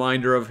slow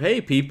reminder of,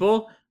 hey,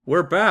 people,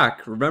 we're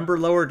back. Remember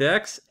Lower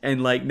Decks?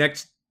 And like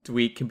next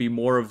week can be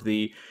more of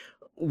the,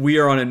 we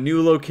are on a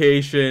new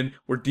location.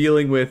 We're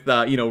dealing with,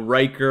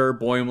 Riker,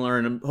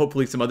 Boimler, and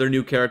hopefully some other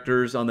new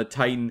characters on the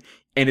Titan.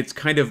 And it's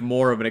kind of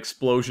more of an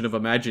explosion of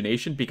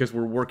imagination because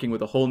we're working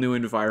with a whole new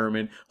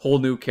environment, whole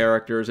new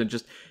characters, and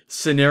just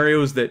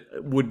scenarios that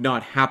would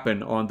not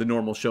happen on the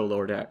normal show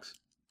Lower Decks.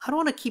 I don't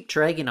want to keep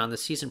dragging on the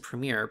season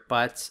premiere,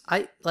 but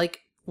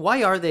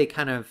why are they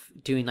kind of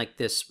doing like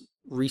this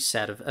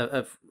reset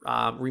of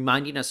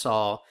reminding us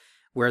all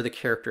where the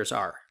characters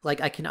are?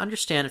 Like, I can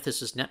understand if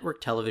this was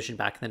network television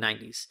back in the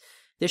 90s.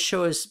 This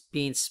show is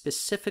being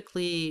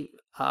specifically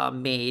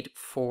made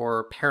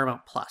for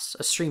Paramount Plus,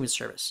 a streaming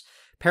service.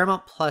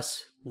 Paramount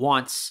Plus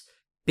wants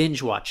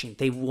binge watching.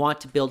 They want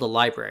to build a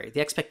library.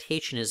 The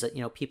expectation is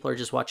that, people are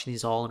just watching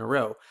these all in a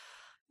row.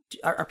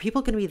 Are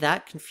people going to be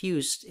that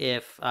confused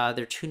if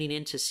they're tuning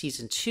into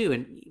season 2,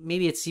 and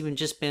maybe it's even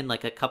just been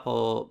like a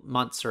couple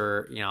months,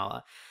 or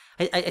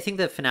I think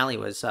the finale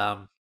was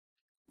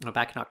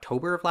back in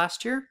October of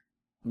last year.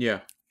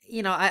 Yeah.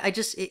 I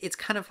just it's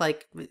kind of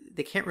like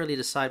they can't really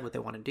decide what they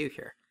want to do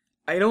here.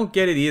 I don't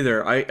get it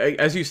either. I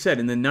as you said,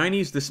 in the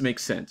 90s this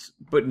makes sense,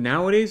 but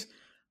nowadays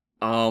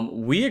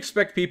we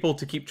expect people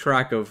to keep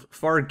track of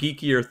far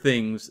geekier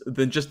things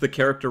than just the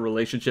character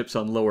relationships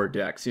on Lower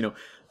Decks.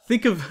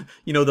 Think of,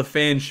 the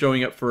fans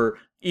showing up for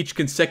each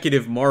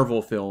consecutive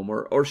Marvel film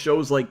or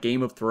shows like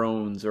Game of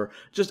Thrones or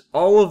just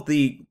all of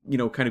the,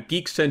 kind of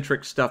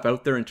geek-centric stuff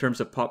out there in terms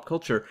of pop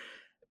culture.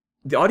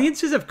 The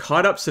audiences have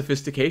caught up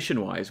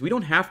sophistication-wise. We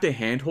don't have to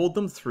handhold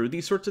them through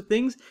these sorts of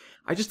things.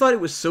 I just thought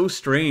it was so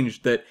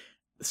strange that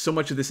so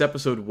much of this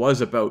episode was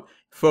about,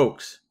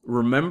 folks,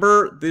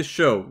 remember this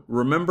show.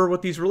 Remember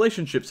what these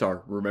relationships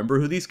are. Remember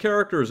who these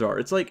characters are.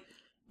 It's like,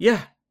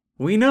 yeah,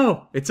 we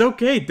know. It's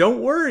okay.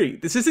 Don't worry.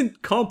 This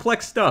isn't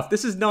complex stuff.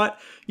 This is not,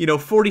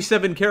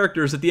 47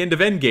 characters at the end of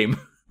Endgame.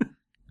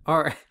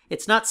 Or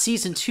it's not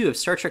season 2 of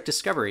Star Trek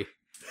Discovery.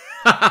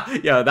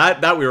 Yeah,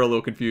 that we were a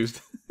little confused.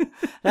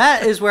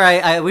 That is where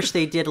I wish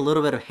they did a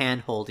little bit of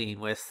hand-holding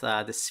with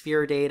the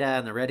Sphere data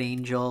and the Red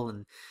Angel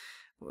and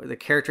the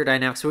character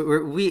dynamics.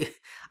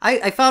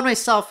 I found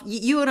myself,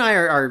 you and I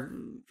are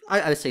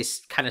I would say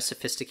kind of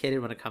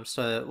sophisticated when it comes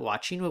to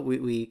watching.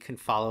 We can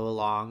follow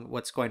along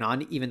what's going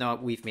on, even though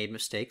we've made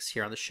mistakes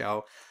here on the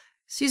show.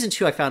 Season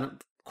 2 I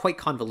found quite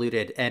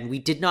convoluted, and we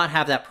did not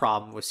have that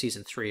problem with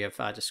season 3 of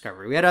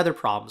Discovery. We had other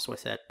problems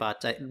with it,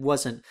 but it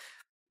wasn't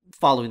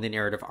following the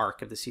narrative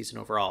arc of the season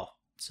overall.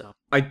 So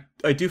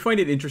I do find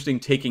it interesting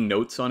taking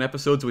notes on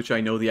episodes, which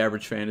I know the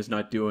average fan is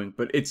not doing,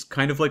 but it's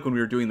kind of like when we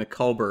were doing the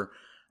Culber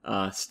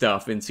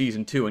stuff in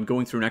season 2 and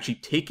going through and actually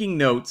taking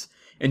notes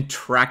and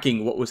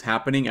tracking what was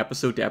happening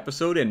episode to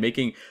episode and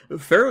making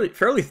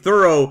fairly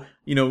thorough,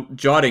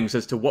 jottings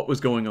as to what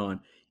was going on.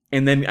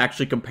 And then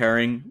actually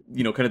comparing,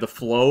 kind of the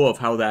flow of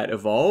how that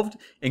evolved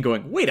and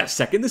going, wait a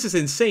second, this is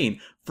insane.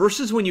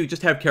 Versus when you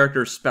just have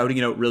characters spouting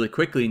it out really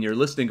quickly and you're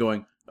listening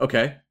going,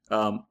 okay.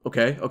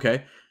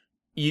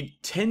 You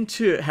tend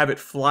to have it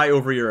fly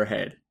over your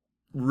head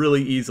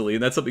really easily,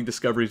 and that's something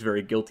Discovery is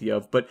very guilty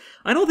of. But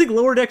I don't think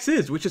Lower Decks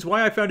is, which is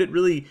why I found it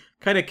really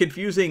kind of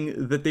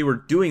confusing that they were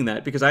doing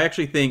that, because I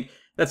actually think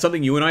that's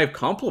something you and I have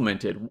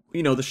complimented.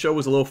 The show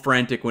was a little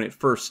frantic when it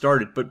first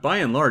started, but by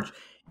and large,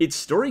 its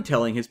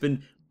storytelling has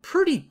been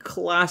pretty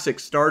classic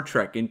Star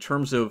Trek in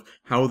terms of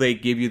how they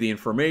give you the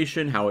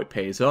information, how it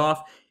pays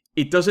off.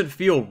 It doesn't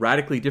feel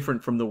radically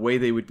different from the way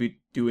they would be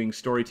doing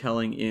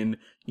storytelling in,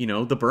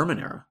 the Berman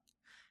era.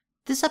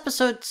 This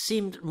episode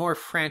seemed more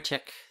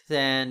frantic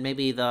than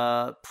maybe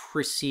the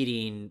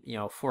preceding,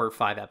 4 or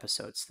 5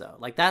 episodes, though.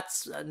 Like,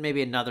 that's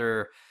maybe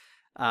another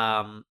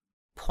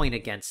point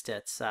against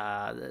it.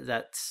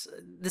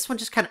 This one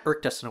just kind of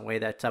irked us in a way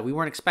that we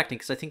weren't expecting,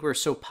 because I think we were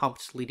so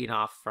pumped leading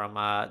off from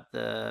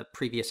the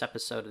previous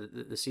episode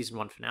of the season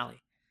 1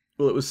 finale.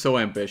 Well, it was so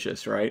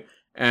ambitious, right?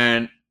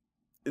 And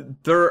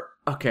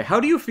okay, how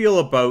do you feel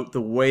about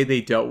the way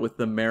they dealt with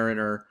the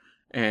Mariner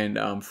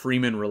and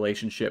Freeman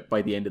relationship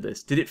by the end of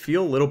this? Did it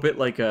feel a little bit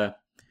like a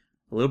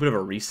little bit of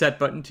a reset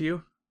button to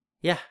you?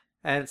 Yeah,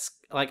 and it's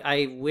like,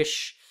 I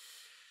wish,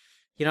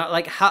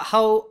 like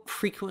how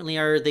frequently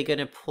are they going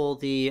to pull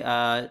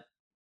the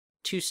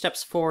 2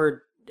 steps forward,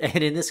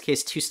 and in this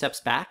case 2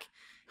 steps back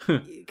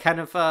kind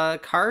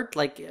of card?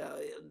 Like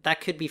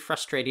that could be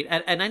frustrating.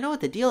 And I know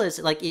what the deal is.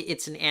 Like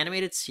it's an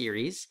animated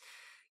series,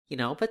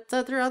 but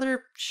there are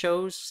other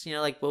shows,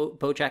 like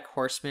BoJack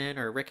Horseman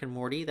or Rick and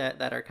Morty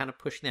that are kind of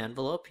pushing the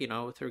envelope,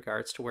 with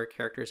regards to where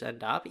characters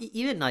end up.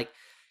 Even like,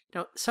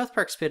 South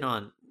Park's been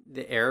on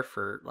the air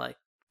for like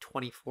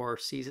 24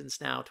 seasons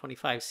now,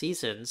 25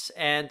 seasons.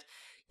 And,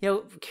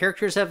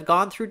 characters have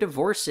gone through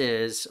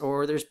divorces,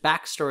 or there's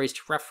backstories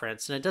to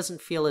reference. And it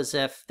doesn't feel as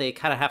if they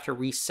kind of have to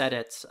reset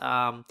it,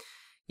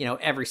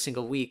 every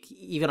single week,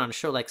 even on a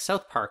show like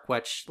South Park,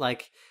 which,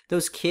 like,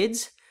 those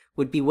kids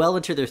would be well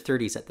into their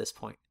 30s at this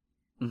point.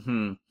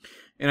 Mm-hmm.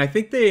 And I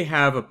think they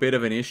have a bit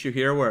of an issue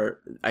here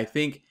where I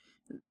think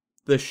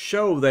the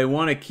show, they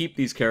want to keep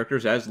these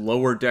characters as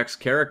lower decks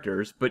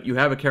characters, but you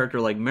have a character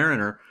like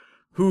Mariner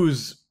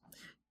who's,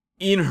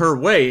 in her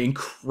way,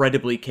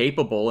 incredibly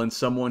capable, and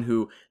someone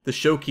who the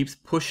show keeps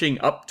pushing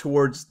up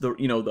towards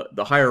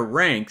the higher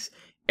ranks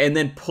and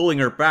then pulling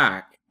her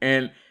back.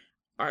 And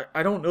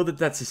I don't know that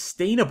that's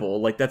sustainable.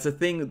 Like, that's a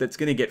thing that's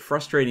going to get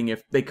frustrating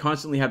if they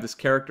constantly have this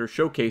character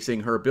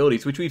showcasing her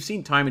abilities, which we've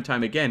seen time and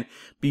time again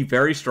be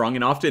very strong.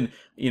 And often,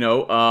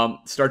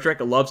 Star Trek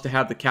loves to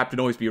have the captain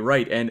always be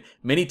right. And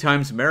many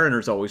times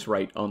Mariner's always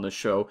right on the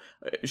show.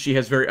 She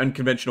has very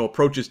unconventional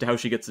approaches to how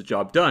she gets the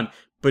job done,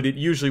 but it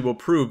usually will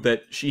prove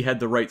that she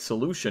had the right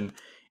solution.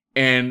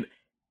 And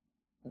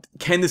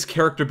can this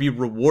character be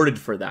rewarded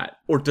for that?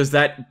 Or does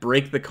that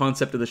break the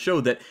concept of the show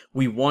that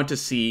we want to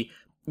see,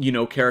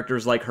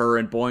 characters like her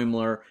and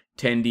Boimler,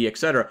 Tendi,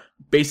 etc.,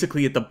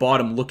 basically at the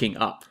bottom looking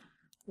up?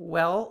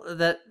 Well,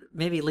 that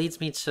maybe leads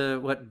me to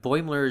what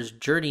Boimler's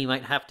journey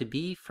might have to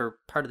be for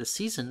part of the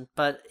season.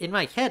 But in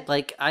my head,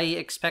 like, I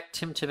expect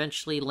him to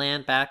eventually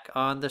land back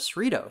on the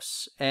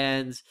Cerritos.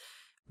 And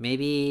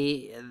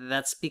maybe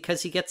that's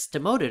because he gets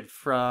demoted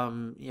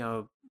from,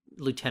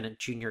 lieutenant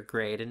junior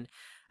grade. And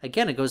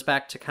again, it goes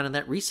back to kind of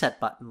that reset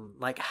button.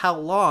 Like, how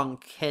long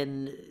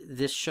can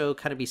this show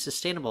kind of be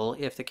sustainable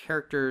if the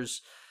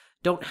characters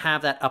don't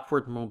have that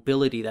upward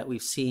mobility that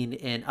we've seen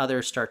in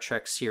other Star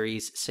Trek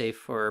series, save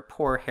for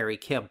poor Harry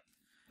Kim?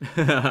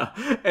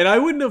 And I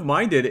wouldn't have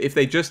minded if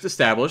they just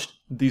established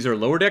these are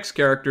lower decks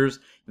characters.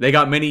 They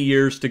got many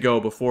years to go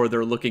before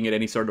they're looking at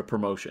any sort of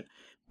promotion.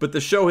 But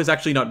the show has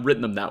actually not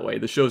written them that way.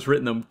 The show's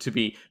written them to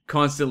be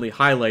constantly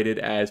highlighted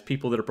as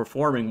people that are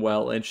performing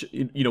well and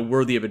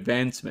worthy of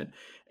advancement.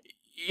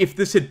 If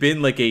this had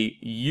been like a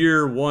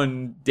year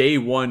 1, day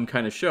 1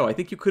 kind of show, I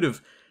think you could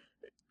have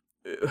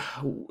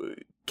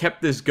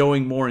kept this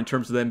going more in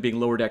terms of them being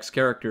lower decks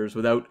characters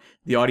without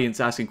the audience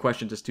asking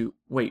questions as to,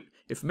 wait,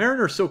 if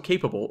Mariner's so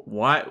capable,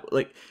 why,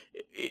 like,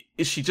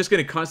 is she just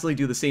going to constantly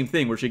do the same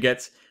thing where she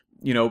gets,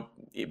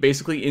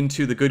 basically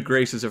into the good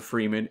graces of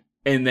Freeman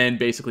and then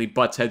basically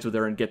butts heads with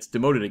her and gets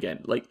demoted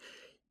again? Like,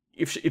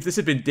 if this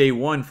had been day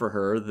 1 for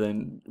her,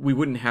 then we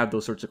wouldn't have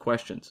those sorts of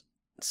questions.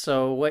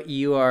 So what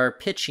you are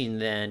pitching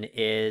then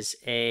is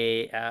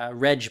a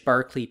Reg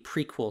Barclay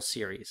prequel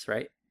series,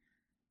 right?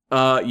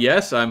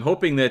 Yes, I'm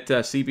hoping that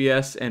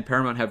CBS and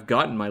Paramount have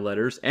gotten my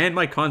letters and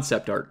my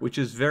concept art, which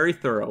is very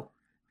thorough.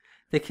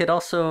 They could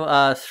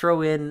also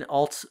throw in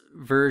Alt's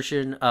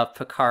version of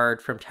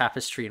Picard from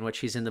Tapestry, in which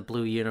he's in the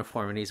blue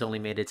uniform and he's only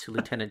made it to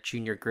Lieutenant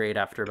Junior grade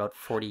after about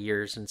 40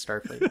 years in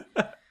Starfleet.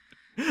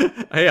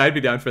 Hey, I'd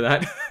be down for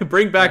that.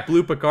 Bring back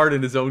Blue Picard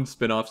in his own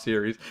spin-off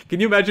series. Can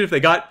you imagine if they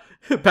got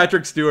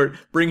Patrick Stewart,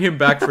 bring him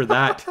back for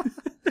that?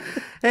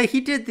 Hey, he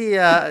did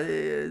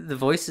the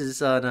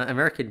voices on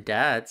American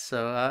Dad,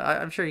 so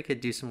I'm sure he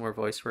could do some more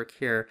voice work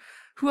here.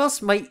 Who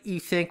else might you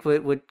think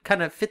would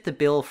kind of fit the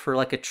bill for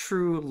like a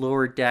true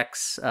Lower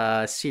Decks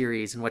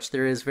series in which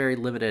there is very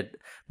limited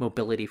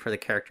mobility for the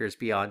characters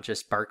beyond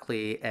just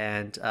Barclay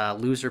and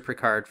loser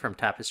Picard from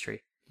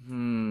Tapestry?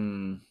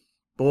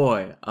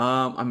 Boy,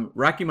 I'm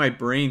racking my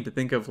brain to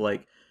think of,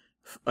 like,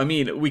 I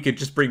mean, we could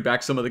just bring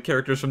back some of the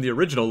characters from the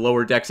original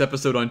Lower Decks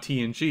episode on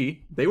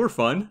TNG. They were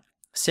fun.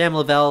 Sam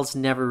Lavelle's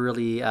never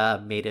really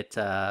made it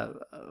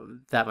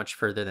that much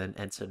further than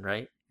Ensign,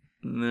 right?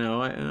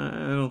 No, I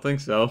don't think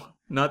so.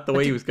 Not the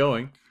way he was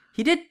going.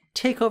 He did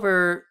take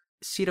over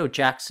Cito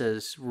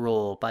Jax's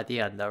role by the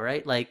end, though,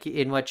 right? Like,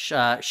 in which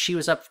she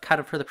was up kind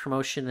of for the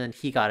promotion and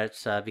he got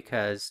it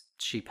because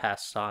she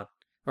passed on.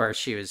 Or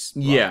she was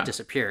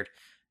disappeared.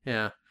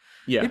 Yeah.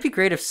 It'd be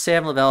great if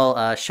Sam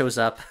Lavelle shows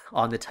up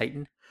on the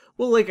Titan.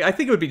 Well, like, I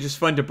think it would be just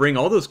fun to bring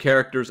all those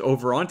characters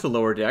over onto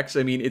Lower Decks.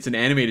 I mean, it's an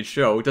animated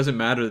show. It doesn't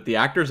matter that the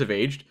actors have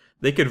aged.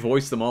 They could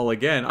voice them all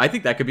again. I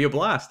think that could be a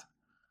blast.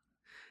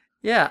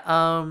 Yeah,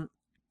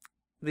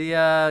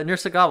 the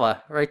Nurse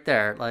Agawa right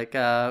there. Like,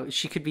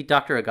 she could be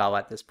Dr. Agawa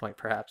at this point,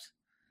 perhaps.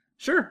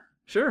 Sure,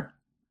 sure.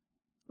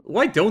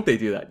 Why don't they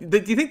do that?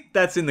 Do you think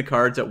that's in the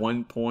cards at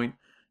one point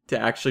to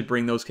actually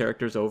bring those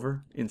characters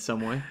over in some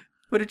way?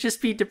 Would it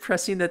just be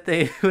depressing that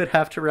they would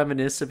have to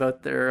reminisce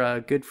about their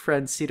good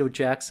friend Sito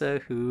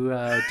Jaxa, who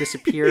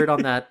disappeared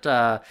on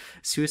that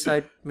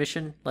suicide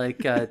mission like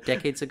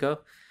decades ago?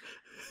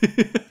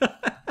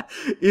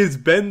 Is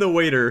Ben the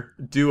Waiter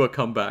due a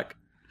comeback?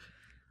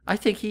 I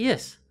think he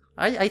is.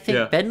 I think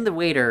Yeah. Ben the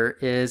Waiter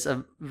is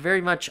a very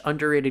much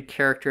underrated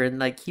character, and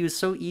like he was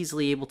so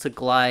easily able to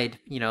glide,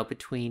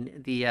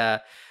 between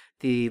the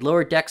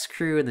lower decks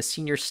crew and the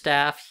senior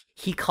staff.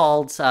 He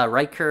called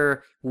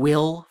Riker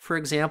Will, for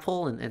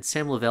example, and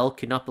Sam Lavelle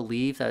could not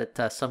believe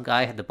that some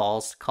guy had the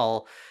balls to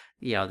call,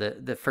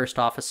 the first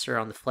officer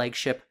on the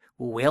flagship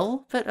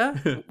Will.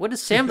 But what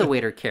does Sam the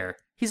Waiter care?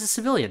 He's a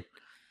civilian.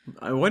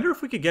 I wonder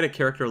if we could get a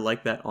character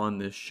like that on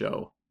this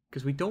show,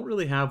 because we don't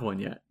really have one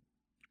yet.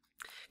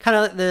 Kind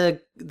of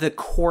like the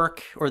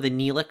Quark or the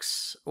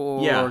Neelix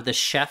or Yeah. the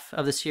chef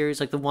of the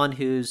series, like the one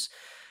who's,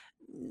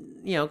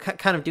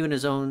 kind of doing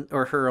his own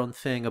or her own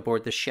thing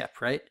aboard the ship,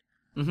 right?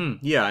 Mm-hmm.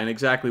 Yeah, and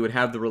exactly would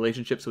have the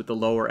relationships with the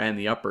lower and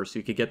the upper, so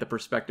you could get the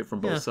perspective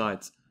from both Yeah.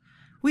 sides.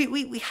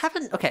 We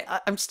haven't. Okay,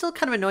 I'm still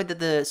kind of annoyed that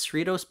the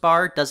Cerritos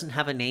bar doesn't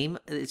have a name.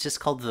 It's just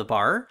called the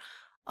bar.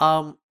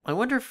 I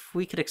wonder if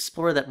we could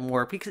explore that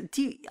more, because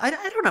I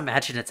don't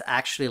imagine it's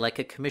actually like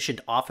a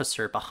commissioned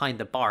officer behind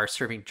the bar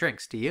serving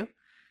drinks. Do you?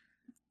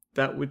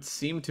 That would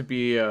seem to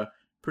be a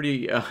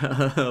pretty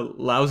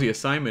lousy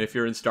assignment if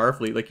you're in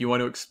Starfleet. Like, you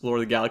want to explore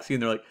the galaxy,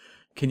 and they're like,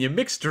 can you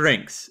mix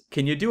drinks?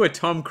 Can you do a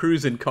Tom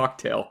Cruise in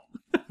cocktail?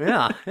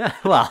 Yeah.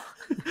 Well,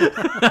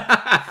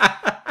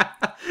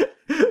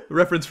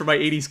 Reference for my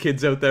 80s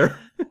kids out there.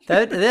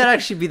 that'd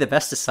actually be the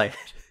best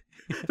assignment.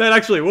 That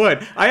actually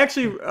would. I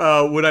actually,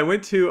 when I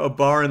went to a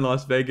bar in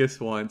Las Vegas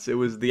once, it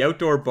was the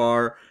outdoor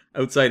bar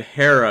outside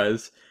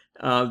Harrah's.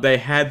 They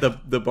had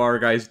the bar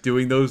guys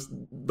doing those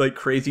like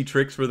crazy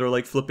tricks where they're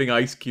like flipping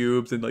ice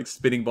cubes and like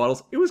spinning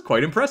bottles. It was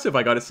quite impressive,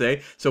 I gotta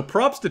say. So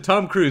props to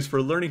Tom Cruise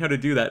for learning how to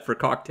do that for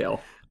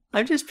cocktail.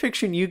 I'm just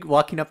picturing you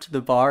walking up to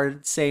the bar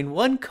and saying,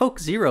 "1 Coke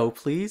Zero,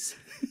 please."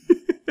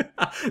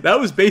 That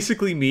was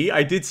basically me.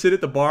 I did sit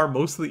at the bar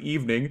most of the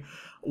evening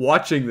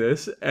watching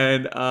this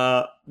and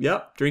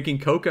drinking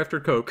Coke after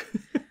Coke.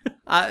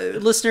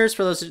 Listeners,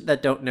 for those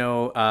that don't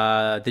know,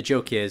 the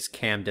joke is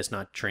Cam does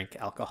not drink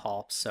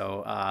alcohol.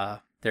 So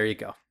there you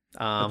go.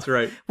 That's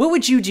right. What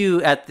would you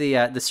do at the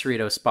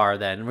Cerritos bar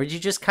then? Would you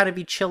just kind of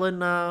be chilling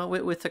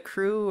with the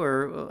crew,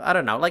 or I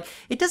don't know? Like,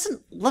 it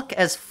doesn't look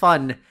as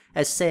fun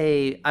as,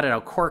 say, I don't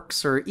know,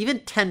 Quarks or even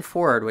 10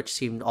 Forward, which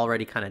seemed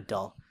already kind of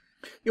dull.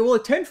 Yeah, well, a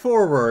 10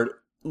 forward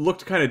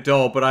looked kind of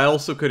dull, but I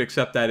also could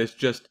accept that as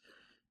just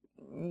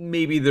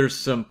maybe there's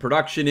some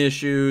production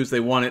issues.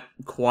 They want it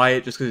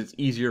quiet just because it's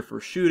easier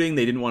for shooting.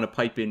 They didn't want to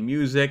pipe in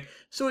music,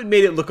 so it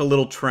made it look a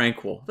little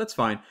tranquil. That's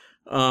fine.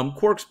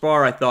 Quark's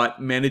Bar, I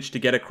thought, managed to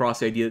get across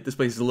the idea that this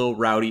place is a little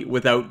rowdy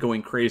without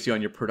going crazy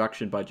on your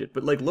production budget.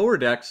 But like Lower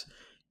Decks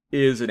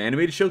is an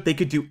animated show, they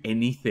could do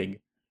anything.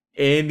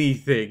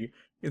 Anything.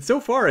 And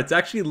so far, it's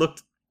actually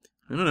looked,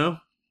 I don't know,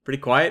 pretty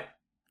quiet,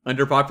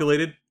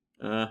 underpopulated.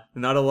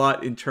 Not a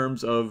lot in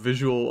terms of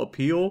visual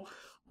appeal.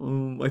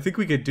 I think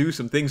we could do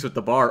some things with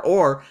the bar.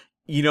 Or,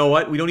 you know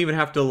what? We don't even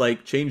have to,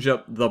 like, change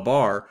up the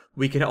bar.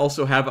 We could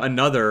also have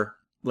another,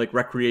 like,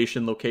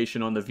 recreation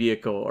location on the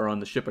vehicle, or on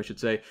the ship, I should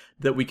say,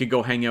 that we could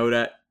go hang out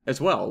at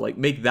as well. Like,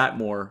 make that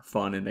more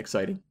fun and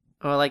exciting.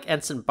 Or like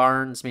Ensign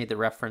Barnes made the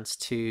reference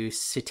to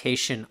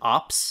cetacean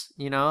ops.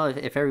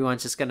 If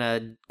everyone's just going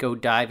to go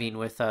diving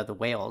with the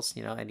whales,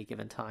 any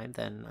given time,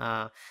 then...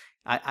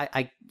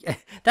 I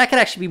that could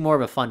actually be more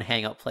of a fun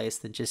hangout place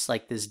than just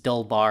like this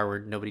dull bar where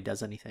nobody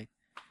does anything.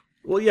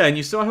 Well, yeah, and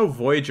you saw how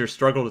Voyager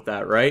struggled with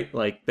that, right?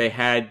 Like, they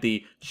had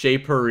the Chez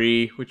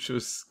Paris, which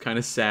was kind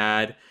of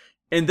sad,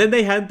 and then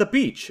they had the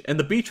beach, and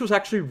the beach was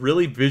actually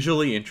really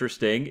visually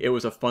interesting. It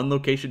was a fun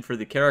location for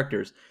the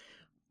characters.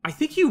 I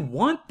think you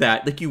want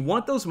that. Like, you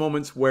want those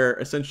moments where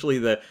essentially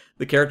the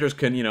characters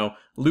can,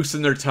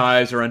 loosen their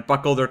ties or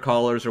unbuckle their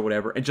collars or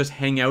whatever, and just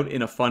hang out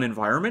in a fun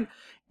environment.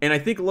 And I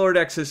think Lower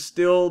Decks has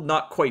still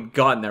not quite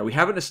gotten there. We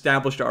haven't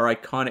established our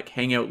iconic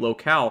hangout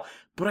locale,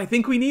 but I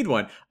think we need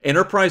one.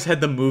 Enterprise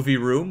had the movie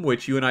room,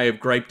 which you and I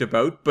have griped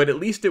about, but at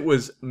least it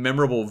was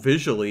memorable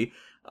visually.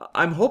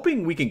 I'm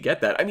hoping we can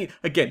get that. I mean,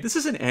 again, this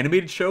is an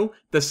animated show.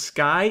 The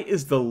sky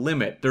is the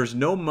limit. There's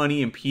no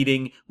money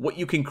impeding what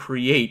you can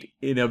create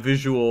in a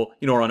visual,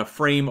 or on a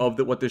frame of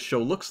what this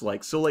show looks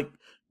like. So, like,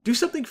 do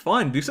something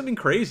fun. Do something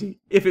crazy.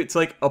 If it's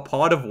like a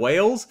pod of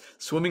whales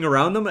swimming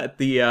around them at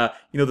the,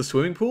 the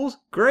swimming pools,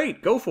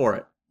 great. Go for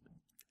it.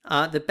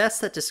 The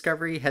best that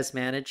Discovery has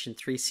managed in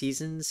 3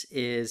 seasons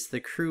is the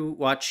crew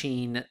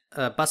watching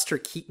Buster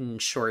Keaton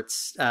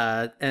shorts,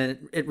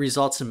 and it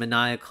results in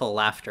maniacal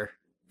laughter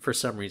for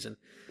some reason.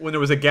 When there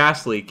was a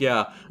gas leak,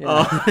 yeah.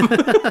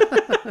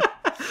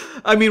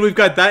 I mean, we've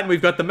got that, and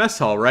we've got the mess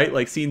hall, right?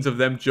 Like, scenes of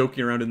them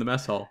joking around in the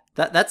mess hall.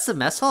 That's the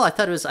mess hall? I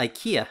thought it was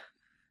IKEA.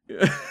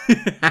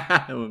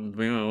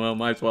 Well,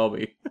 might as well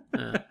be.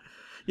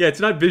 Yeah, it's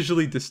not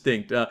visually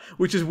distinct,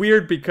 which is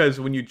weird because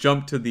when you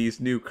jump to these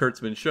new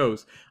Kurtzman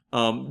shows,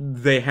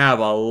 they have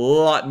a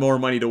lot more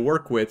money to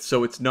work with,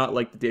 so it's not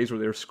like the days where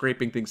they're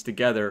scraping things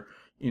together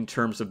in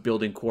terms of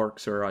building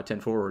Quarks or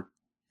 10 Forward.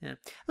 Yeah,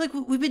 like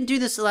we've been doing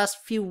this the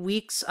last few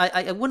weeks.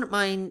 I wouldn't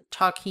mind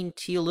talking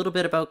to you a little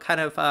bit about kind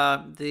of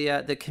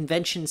the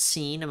convention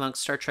scene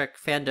amongst Star Trek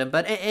fandom.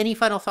 But any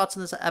final thoughts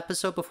on this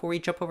episode before we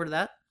jump over to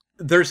that?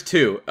 There's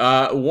two.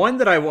 One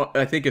that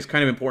I think is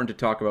kind of important to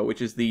talk about,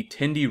 which is the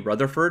Tendi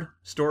Rutherford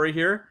story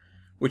here,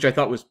 which I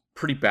thought was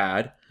pretty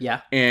bad. Yeah,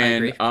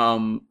 and I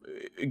agree.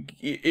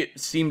 It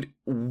seemed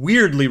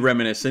weirdly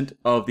reminiscent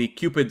of the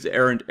Cupid's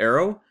Errant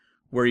Arrow,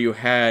 where you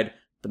had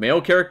the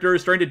male character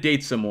is trying to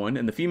date someone,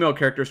 and the female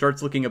character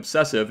starts looking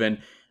obsessive, and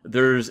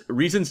there's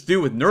reasons to do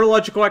with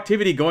neurological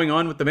activity going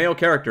on with the male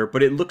character,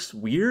 but it looks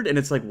weird, and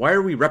it's like, why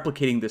are we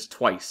replicating this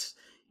twice?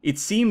 It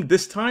seemed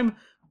this time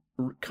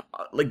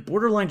like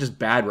borderline just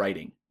bad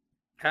writing.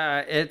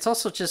 It's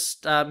also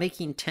just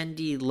making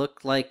Tendi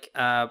look like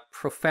a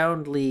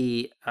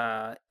profoundly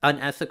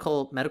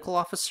unethical medical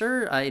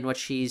officer in what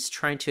she's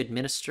trying to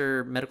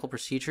administer medical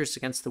procedures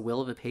against the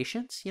will of a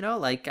patient. You know,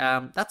 like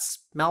that's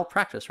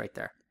malpractice right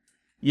there.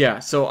 Yeah,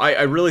 so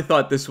I really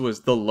thought this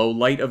was the low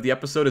light of the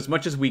episode. As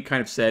much as we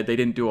kind of said they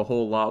didn't do a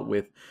whole lot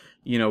with,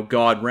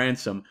 God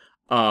Ransom,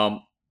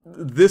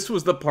 this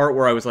was the part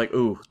where I was like,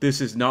 ooh,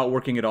 this is not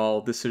working at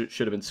all. This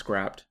should have been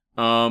scrapped.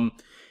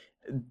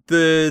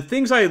 The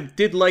things I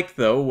did like,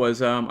 though,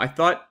 was I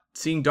thought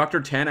seeing Dr.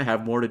 Tana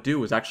have more to do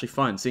was actually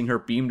fun. Seeing her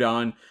beamed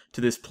on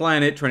to this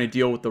planet, trying to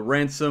deal with the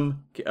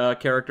Ransom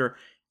character.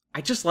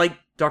 I just like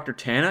Dr.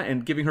 Tana,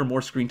 and giving her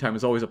more screen time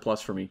is always a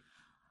plus for me.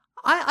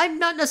 I'm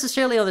not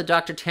necessarily on the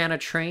Dr. Tana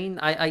train.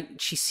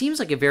 She seems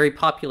like a very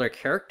popular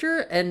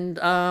character, and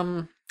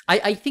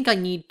I think I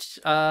need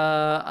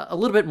a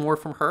little bit more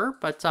from her.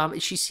 But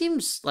she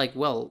seems like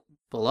well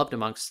beloved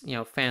amongst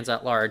fans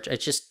at large.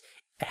 It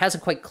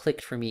hasn't quite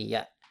clicked for me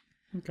yet.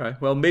 Okay,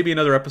 well, maybe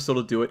another episode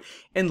will do it.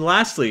 And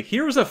lastly,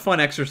 here was a fun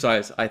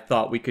exercise I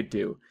thought we could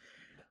do.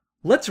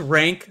 Let's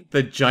rank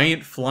the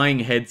giant flying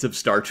heads of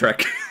Star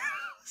Trek.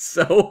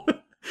 So,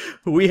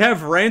 we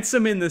have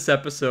Ransom in this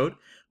episode.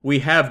 We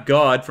have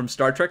God from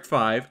Star Trek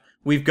V.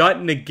 We've got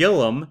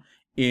Nagilum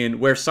in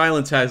Where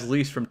Silence Has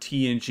Lease from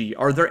TNG.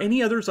 Are there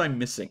any others I'm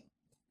missing?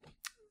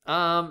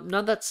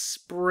 None that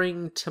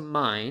spring to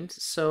mind.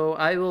 So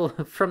I will,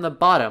 from the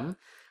bottom,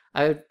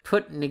 I would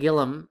put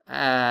Nagilum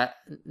at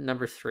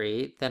number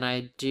 3. Then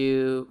I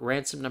do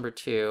Ransom number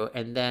 2,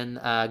 and then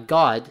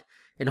God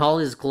in all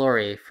his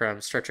glory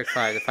from Star Trek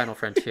V: The Final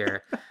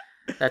Frontier.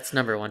 That's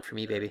number 1 for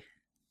me, baby.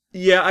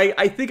 Yeah,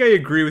 I think I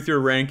agree with your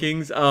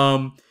rankings.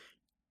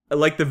 I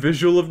like the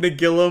visual of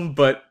Nagilum,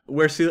 but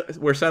Where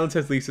Silence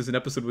Has Lease is an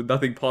episode with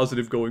nothing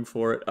positive going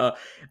for it.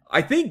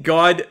 I think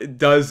God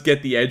does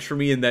get the edge for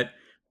me in that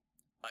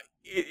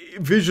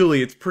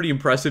visually it's pretty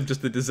impressive,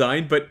 just the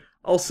design, but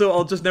also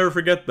I'll just never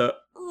forget the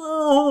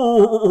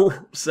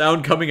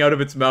sound coming out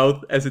of its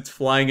mouth as it's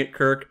flying at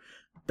Kirk.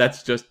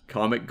 That's just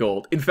comic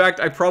gold. In fact,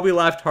 I probably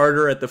laughed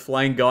harder at the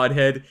flying God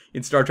head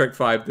in Star Trek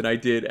V than I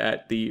did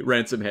at the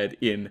Ransom head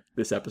in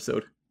this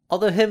episode.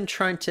 Although him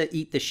trying to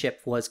eat the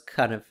ship was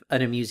kind of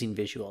an amusing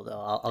visual, though.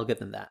 I'll give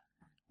them that.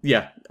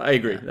 Yeah, I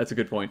agree. That's a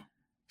good point.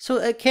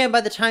 So, Cam,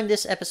 by the time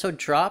this episode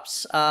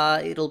drops,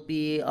 it'll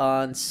be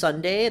on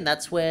Sunday, and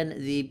that's when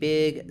the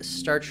big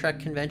Star Trek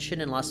convention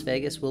in Las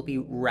Vegas will be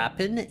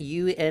wrapping.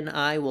 You and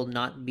I will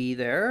not be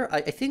there. I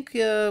think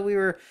we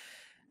were,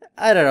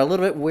 I don't know, a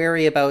little bit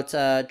wary about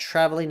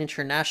traveling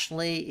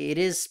internationally. It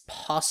is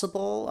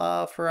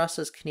possible for us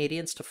as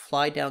Canadians to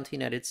fly down to the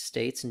United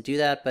States and do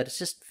that, but it's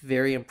just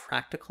very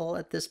impractical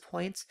at this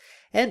point.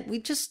 And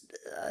we just,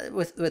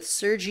 with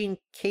surging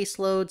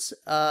caseloads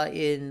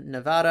in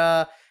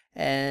Nevada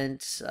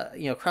and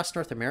across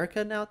North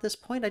America now at this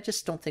point, I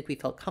just don't think we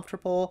felt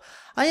comfortable.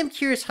 I am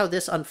curious how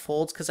this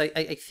unfolds, because I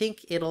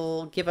think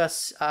it'll give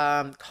us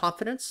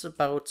confidence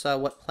about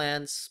what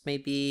plans may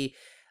be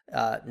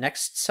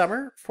next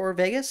summer for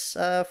Vegas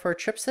for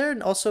trips there,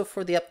 and also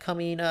for the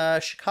upcoming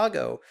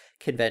Chicago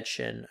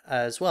convention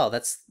as well.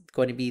 That's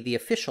going to be the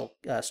official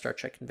Star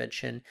Trek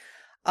convention.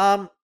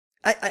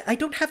 I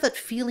don't have that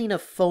feeling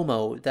of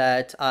FOMO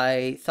that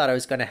I thought I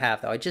was going to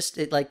have, though.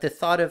 Like the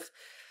thought of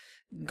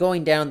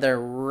going down there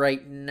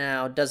right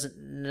now doesn't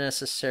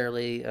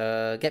necessarily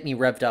get me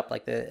revved up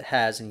like it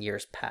has in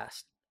years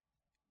past.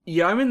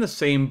 Yeah, I'm in the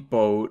same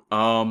boat.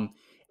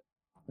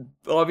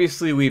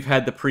 Obviously, we've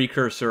had the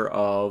precursor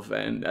of,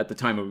 and at the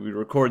time we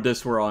record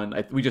this,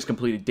 we just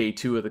completed day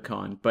 2 of the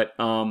con, but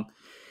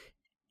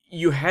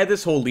you had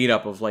this whole lead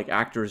up of like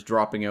actors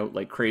dropping out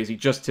like crazy.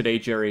 Just today,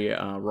 Jerry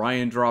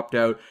Ryan dropped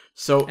out.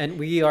 And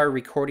we are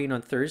recording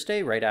on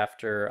Thursday, right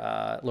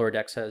after Lower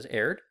Decks has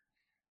aired.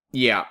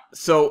 Yeah,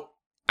 so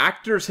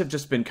actors have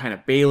just been kind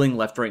of bailing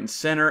left, right, and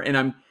center,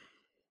 and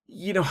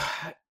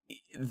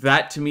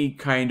that to me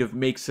kind of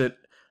makes it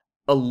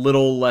a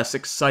little less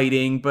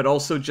exciting, but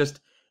also just,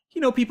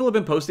 people have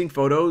been posting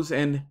photos,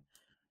 and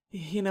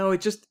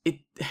it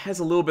has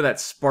a little bit of that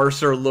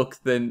sparser look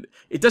than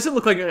it doesn't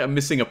look like I'm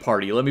missing a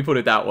party. Let me put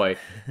it that way.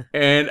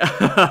 And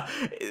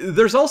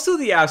there's also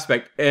the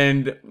aspect,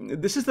 and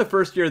this is the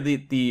first year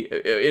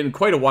in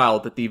quite a while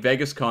that the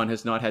Vegas Con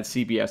has not had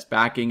CBS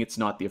backing. It's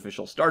not the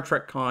official Star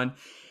Trek con.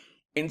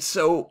 And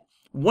so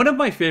one of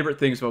my favorite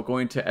things about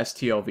going to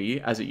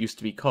STLV, as it used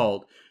to be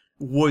called,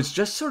 was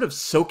just sort of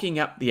soaking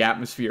up the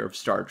atmosphere of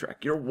Star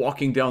Trek. You're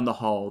walking down the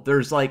hall.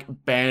 There's like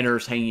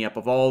banners hanging up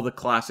of all the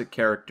classic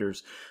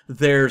characters.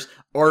 There's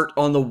art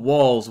on the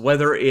walls,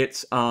 whether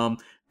it's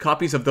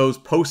copies of those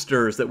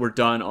posters that were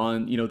done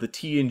on, the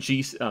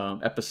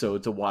TNG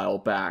episodes a while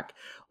back,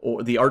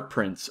 or the art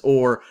prints,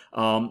 or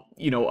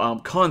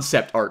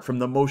concept art from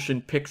the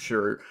motion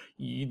picture.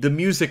 The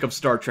music of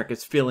Star Trek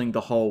is filling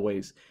the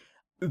hallways.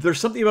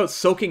 There's something about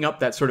soaking up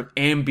that sort of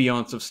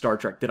ambiance of Star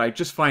Trek that I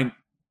just find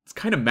it's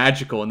kind of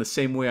magical in the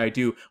same way I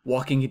do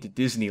walking into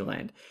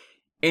Disneyland.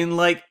 And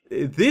like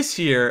this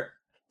year,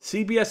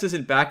 CBS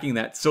isn't backing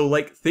that. So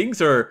like things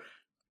are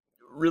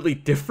really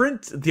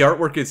different. The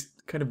artwork is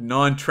kind of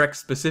non-Trek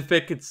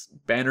specific. It's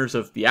banners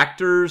of the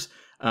actors.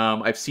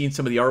 I've seen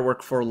some of the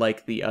artwork for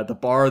like the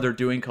bar they're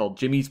doing called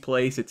Jimmy's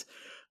Place. It's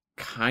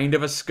kind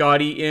of a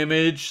Scotty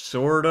image,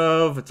 sort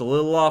of. It's a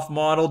little off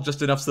model,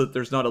 just enough so that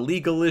there's not a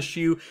legal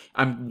issue.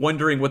 I'm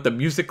wondering what the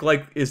music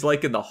is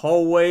like in the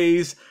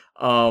hallways.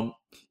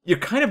 You're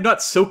kind of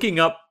not soaking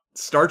up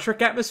Star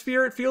Trek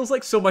atmosphere, it feels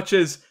like, so much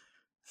as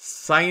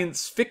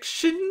science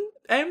fiction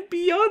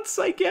ambience,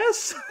 I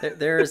guess.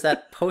 There is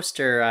that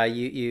poster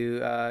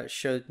you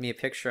showed me a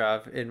picture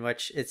of, in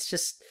which it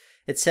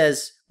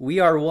says, "We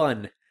are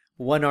one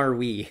are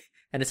we."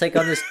 And it's like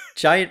on this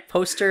giant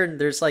poster, and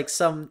there's like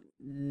some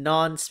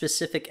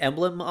non-specific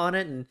emblem on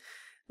it, and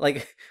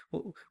like,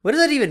 what does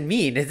that even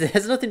mean? It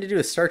has nothing to do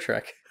with Star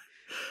Trek.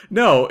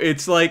 No,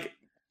 it's like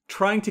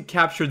trying to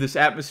capture this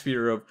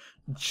atmosphere of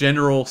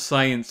general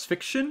science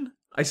fiction,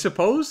 I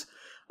suppose.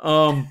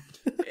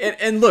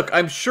 And look,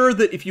 I'm sure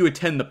that if you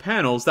attend the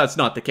panels, that's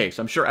not the case.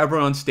 I'm sure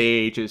everyone on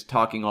stage is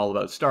talking all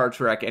about Star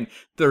Trek, and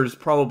there's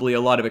probably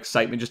a lot of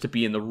excitement just to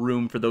be in the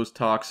room for those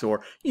talks,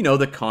 or,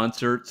 the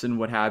concerts and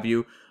what have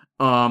you.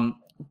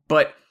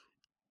 But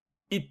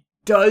it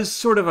does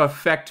sort of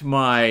affect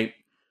my,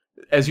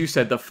 as you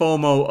said, the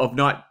FOMO of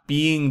not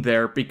being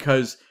there,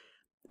 because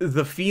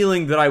the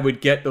feeling that I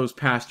would get those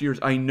past years,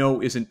 I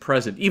know isn't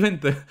present. Even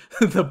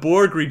the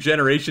Borg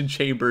regeneration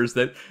chambers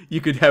that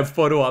you could have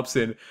photo ops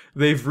in,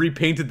 they've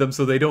repainted them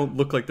so they don't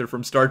look like they're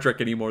from Star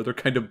Trek anymore. They're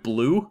kind of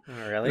blue.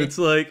 Oh, really? It's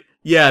like,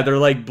 yeah, they're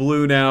like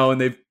blue now,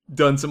 and they've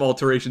done some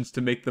alterations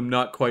to make them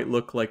not quite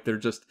look like they're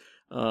just,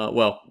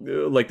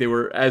 like they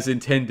were as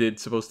intended,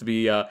 supposed to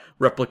be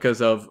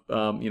replicas of,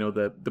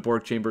 the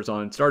Borg chambers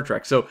on Star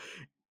Trek. So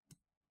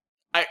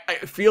I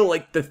feel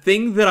like the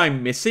thing that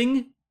I'm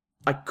missing,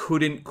 I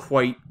couldn't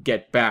quite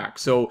get back.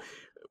 So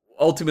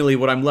ultimately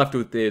what I'm left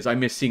with is I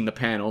miss seeing the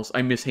panels.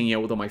 I miss hanging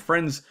out with all my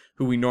friends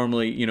who we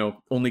normally,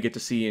 only get to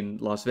see in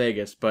Las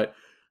Vegas. But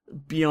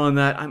beyond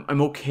that,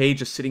 I'm okay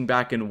just sitting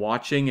back and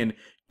watching and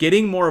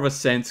getting more of a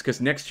sense,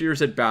 because next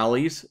year's at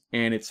Bally's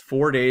and it's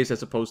 4 days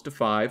as opposed to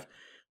 5.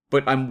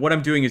 But what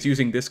I'm doing is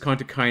using this con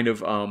to kind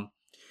of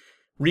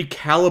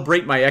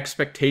recalibrate my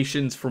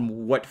expectations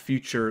from what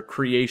future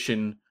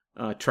creation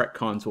Trek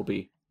cons will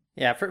be.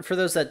 Yeah, for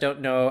those that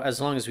don't know,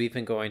 as long as we've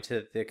been going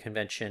to the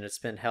convention, it's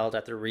been held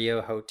at the Rio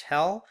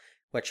Hotel,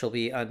 which will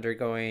be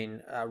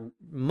undergoing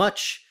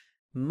much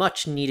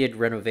needed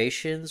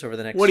renovations over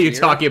the next year. What are you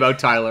talking about,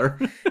 Tyler?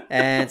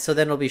 And so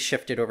then it'll be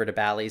shifted over to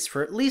Bally's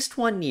for at least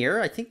 1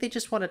 year. I think they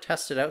just want to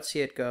test it out, see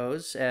how it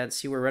goes, and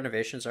see where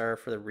renovations are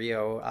for the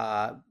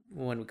Rio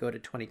when we go to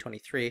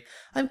 2023.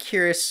 I'm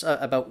curious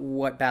about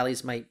what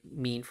Bally's might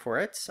mean for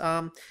it.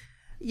 I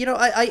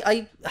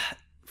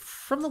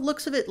from the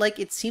looks of it, like,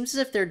 it seems as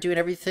if they're doing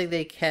everything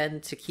they can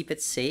to keep it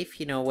safe,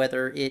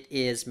 whether it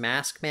is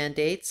mask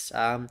mandates,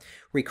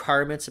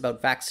 requirements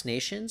about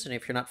vaccinations, and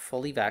if you're not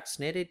fully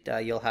vaccinated,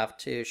 you'll have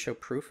to show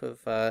proof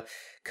of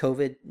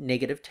COVID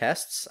negative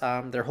tests.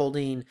 They're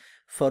holding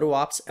photo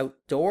ops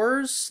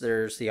outdoors.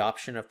 There's the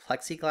option of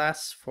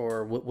plexiglass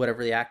for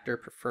whatever the actor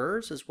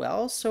prefers as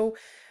well. So,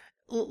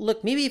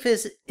 look, maybe if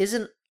this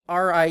isn't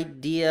our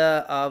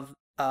idea of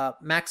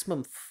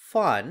maximum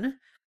fun,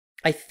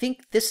 I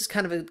think this is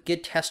kind of a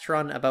good test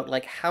run about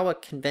like how a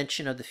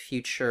convention of the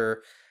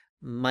future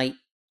might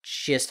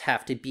just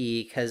have to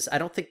be, because I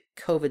don't think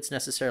COVID's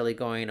necessarily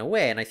going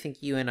away. And I think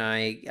you and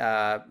I,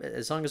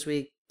 as long as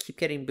we keep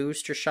getting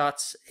booster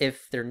shots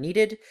if they're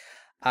needed,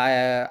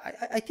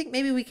 I think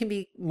maybe we can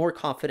be more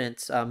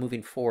confident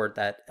moving forward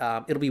that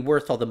it'll be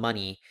worth all the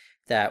money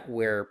that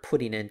we're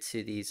putting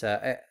into these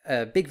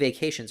big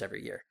vacations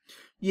every year.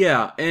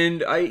 Yeah,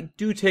 and I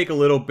do take a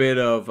little bit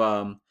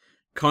of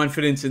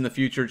confidence in the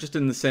future, just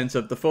in the sense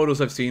of the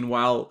photos I've seen.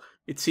 While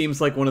it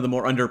seems like one of the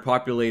more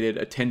underpopulated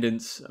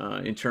attendance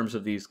in terms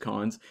of these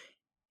cons,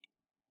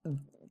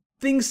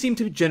 things seem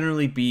to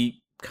generally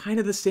be kind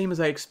of the same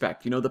as I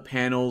expect. The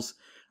panels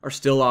are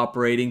still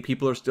operating.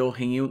 People are still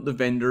hanging out in the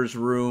vendor's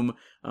room.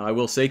 I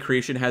will say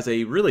Creation has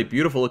a really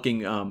beautiful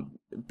looking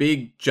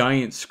big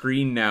giant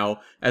screen now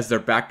as their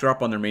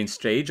backdrop on their main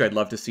stage. I'd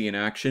love to see in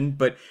action,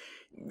 but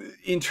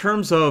in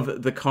terms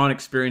of the con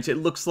experience, it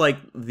looks like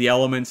the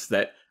elements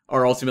that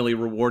are ultimately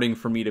rewarding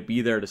for me to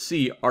be there to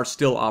see are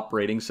still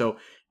operating. So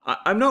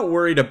I'm not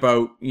worried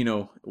about,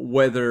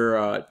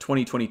 whether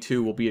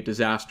 2022 will be a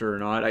disaster or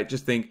not. I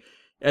just think,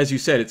 as you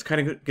said, it's kind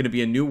of going to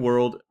be a new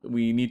world.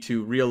 We need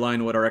to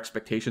realign what our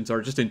expectations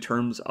are just in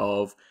terms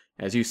of,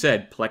 as you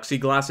said,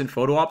 plexiglass and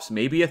photo ops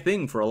may be a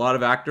thing for a lot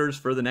of actors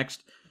for the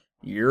next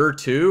year or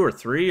 2 or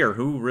 3, or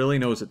who really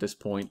knows at this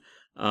point.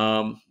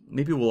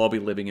 Maybe we'll all be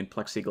living in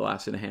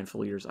plexiglass in a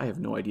handful of years. I have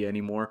no idea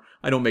anymore.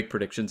 I don't make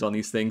predictions on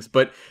these things,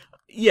 but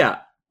yeah,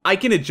 I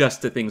can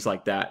adjust to things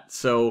like that.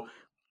 So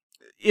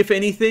if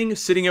anything,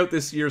 sitting out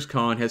this year's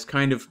con has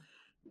kind of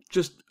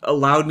just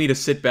allowed me to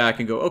sit back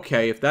and go,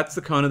 okay, if that's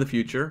the con of the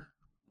future,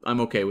 I'm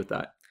okay with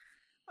that.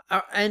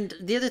 And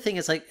the other thing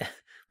is, like,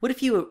 what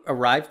if you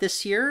arrived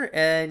this year,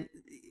 and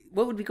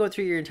what would be going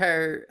through your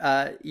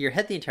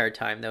head the entire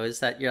time, though, is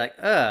that you're like,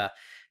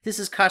 this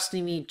is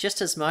costing me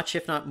just as much,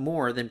 if not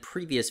more, than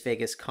previous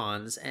Vegas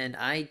cons, and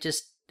I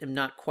just am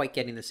not quite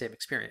getting the same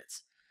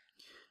experience.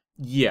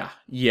 Yeah,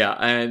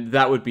 and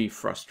that would be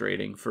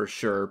frustrating for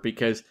sure,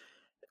 because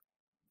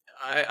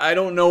I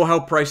don't know how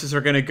prices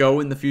are going to go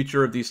in the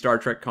future of these Star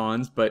Trek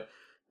cons, but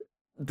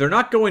they're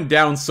not going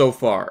down so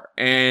far.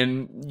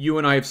 And you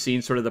and I have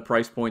seen sort of the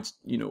price points,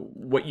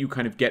 what you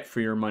kind of get for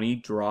your money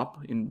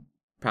drop in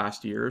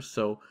past years.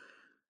 So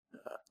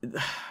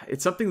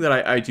it's something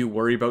that I do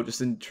worry about just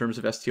in terms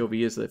of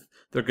STOV, is that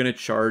they're going to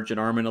charge an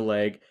arm and a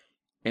leg,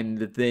 and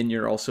then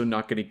you're also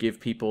not going to give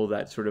people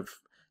that sort of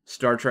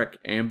Star Trek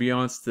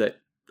ambiance that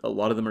a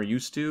lot of them are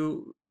used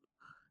to.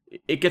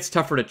 It gets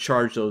tougher to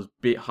charge those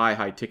big,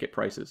 high ticket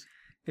prices.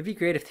 It'd be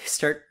great if they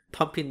start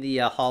pumping the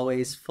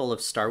hallways full of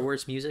Star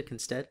Wars music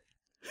instead.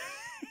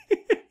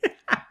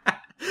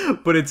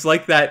 But it's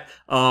like that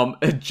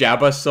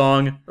Jabba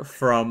song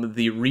from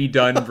the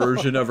redone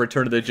version of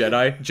Return of the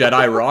Jedi,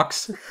 Jedi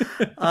Rocks.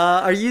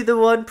 Are you the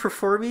one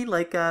performing,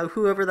 like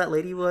whoever that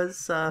lady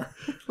was,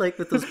 like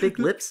with those big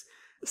lips?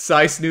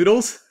 Cy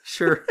Snoodles?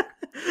 Sure.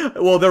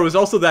 Well, there was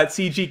also that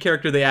CG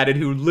character they added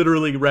who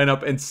literally ran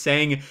up and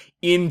sang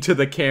into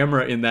the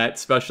camera in that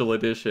special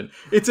edition.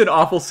 It's an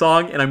awful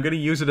song, and I'm going to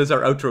use it as our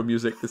outro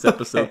music this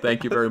episode. Okay.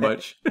 Thank you very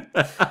much.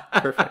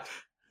 Perfect.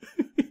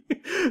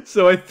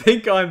 So I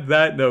think on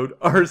that note,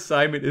 our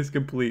assignment is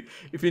complete.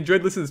 If you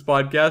enjoyed listening to this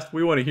podcast,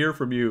 we want to hear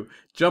from you.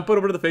 Jump on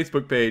over to the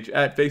Facebook page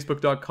at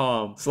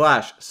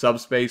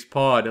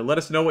facebook.com/subspacepod and let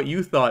us know what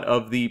you thought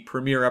of the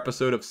premiere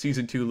episode of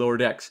Season 2 Lower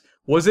Decks.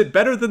 Was it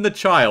better than The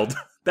Child?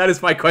 That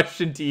is my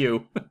question to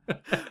you.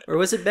 Or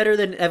was it better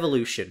than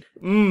Evolution?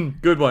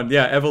 Good one.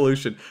 Yeah,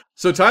 Evolution.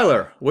 So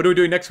Tyler, what are we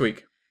doing next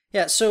week?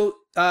 Yeah, so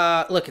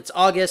look, it's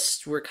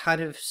August. We're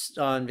kind of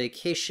on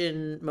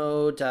vacation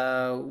mode.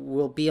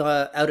 We'll be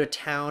out of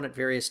town at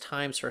various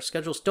times, so our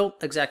schedules don't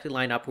exactly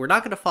line up. We're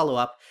not going to follow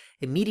up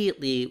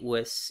immediately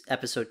with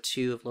episode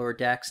 2 of Lower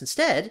Decks.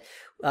 Instead,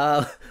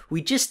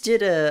 we just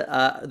did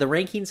the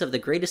rankings of the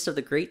greatest of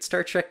the great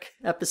Star Trek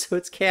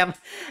episodes, Cam.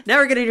 Now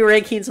we're going to do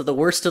rankings of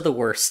the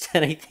worst,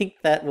 and I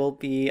think that will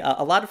be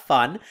a lot of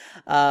fun.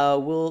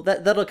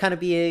 That'll kind of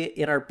be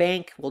in our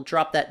bank. We'll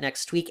drop that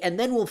next week, and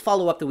then we'll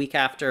follow up the week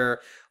after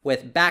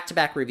with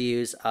back-to-back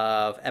reviews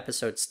of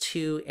episodes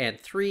 2 and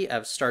 3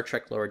 of Star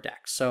Trek Lower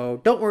Decks.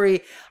 So don't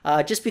worry,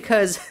 just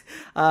because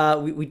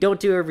we don't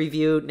do a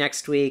review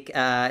next week,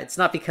 it's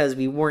not because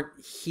we weren't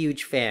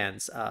huge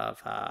fans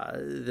of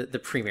the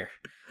premiere.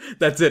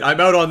 That's it.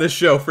 I'm out on this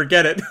show.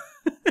 Forget it.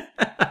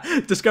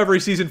 Discovery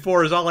Season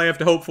 4 is all I have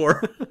to hope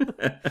for.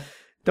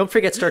 Don't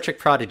forget Star Trek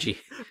Prodigy.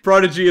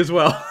 Prodigy as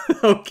well.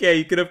 Okay,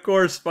 you can of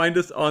course find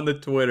us on the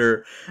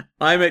Twitter.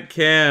 I'm at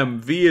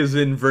Cam. V is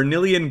in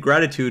Vernilian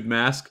Gratitude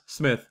Mask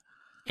Smith.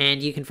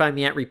 And you can find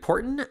me at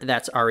Reportin.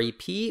 That's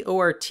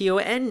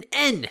REPORTONN,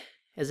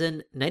 as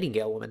in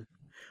Nightingale Woman.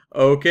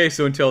 Okay,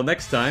 so until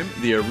next time,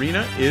 the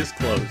arena is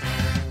closed.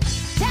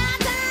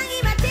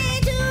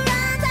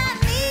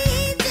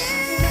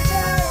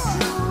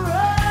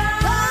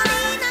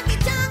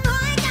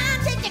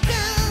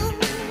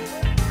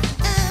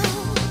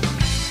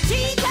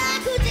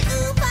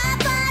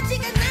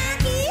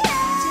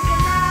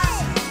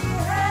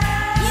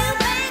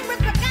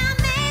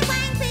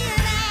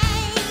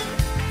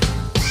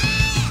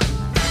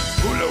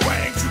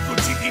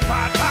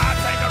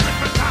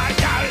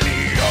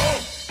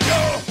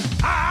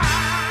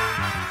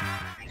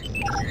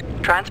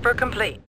 Transfer complete.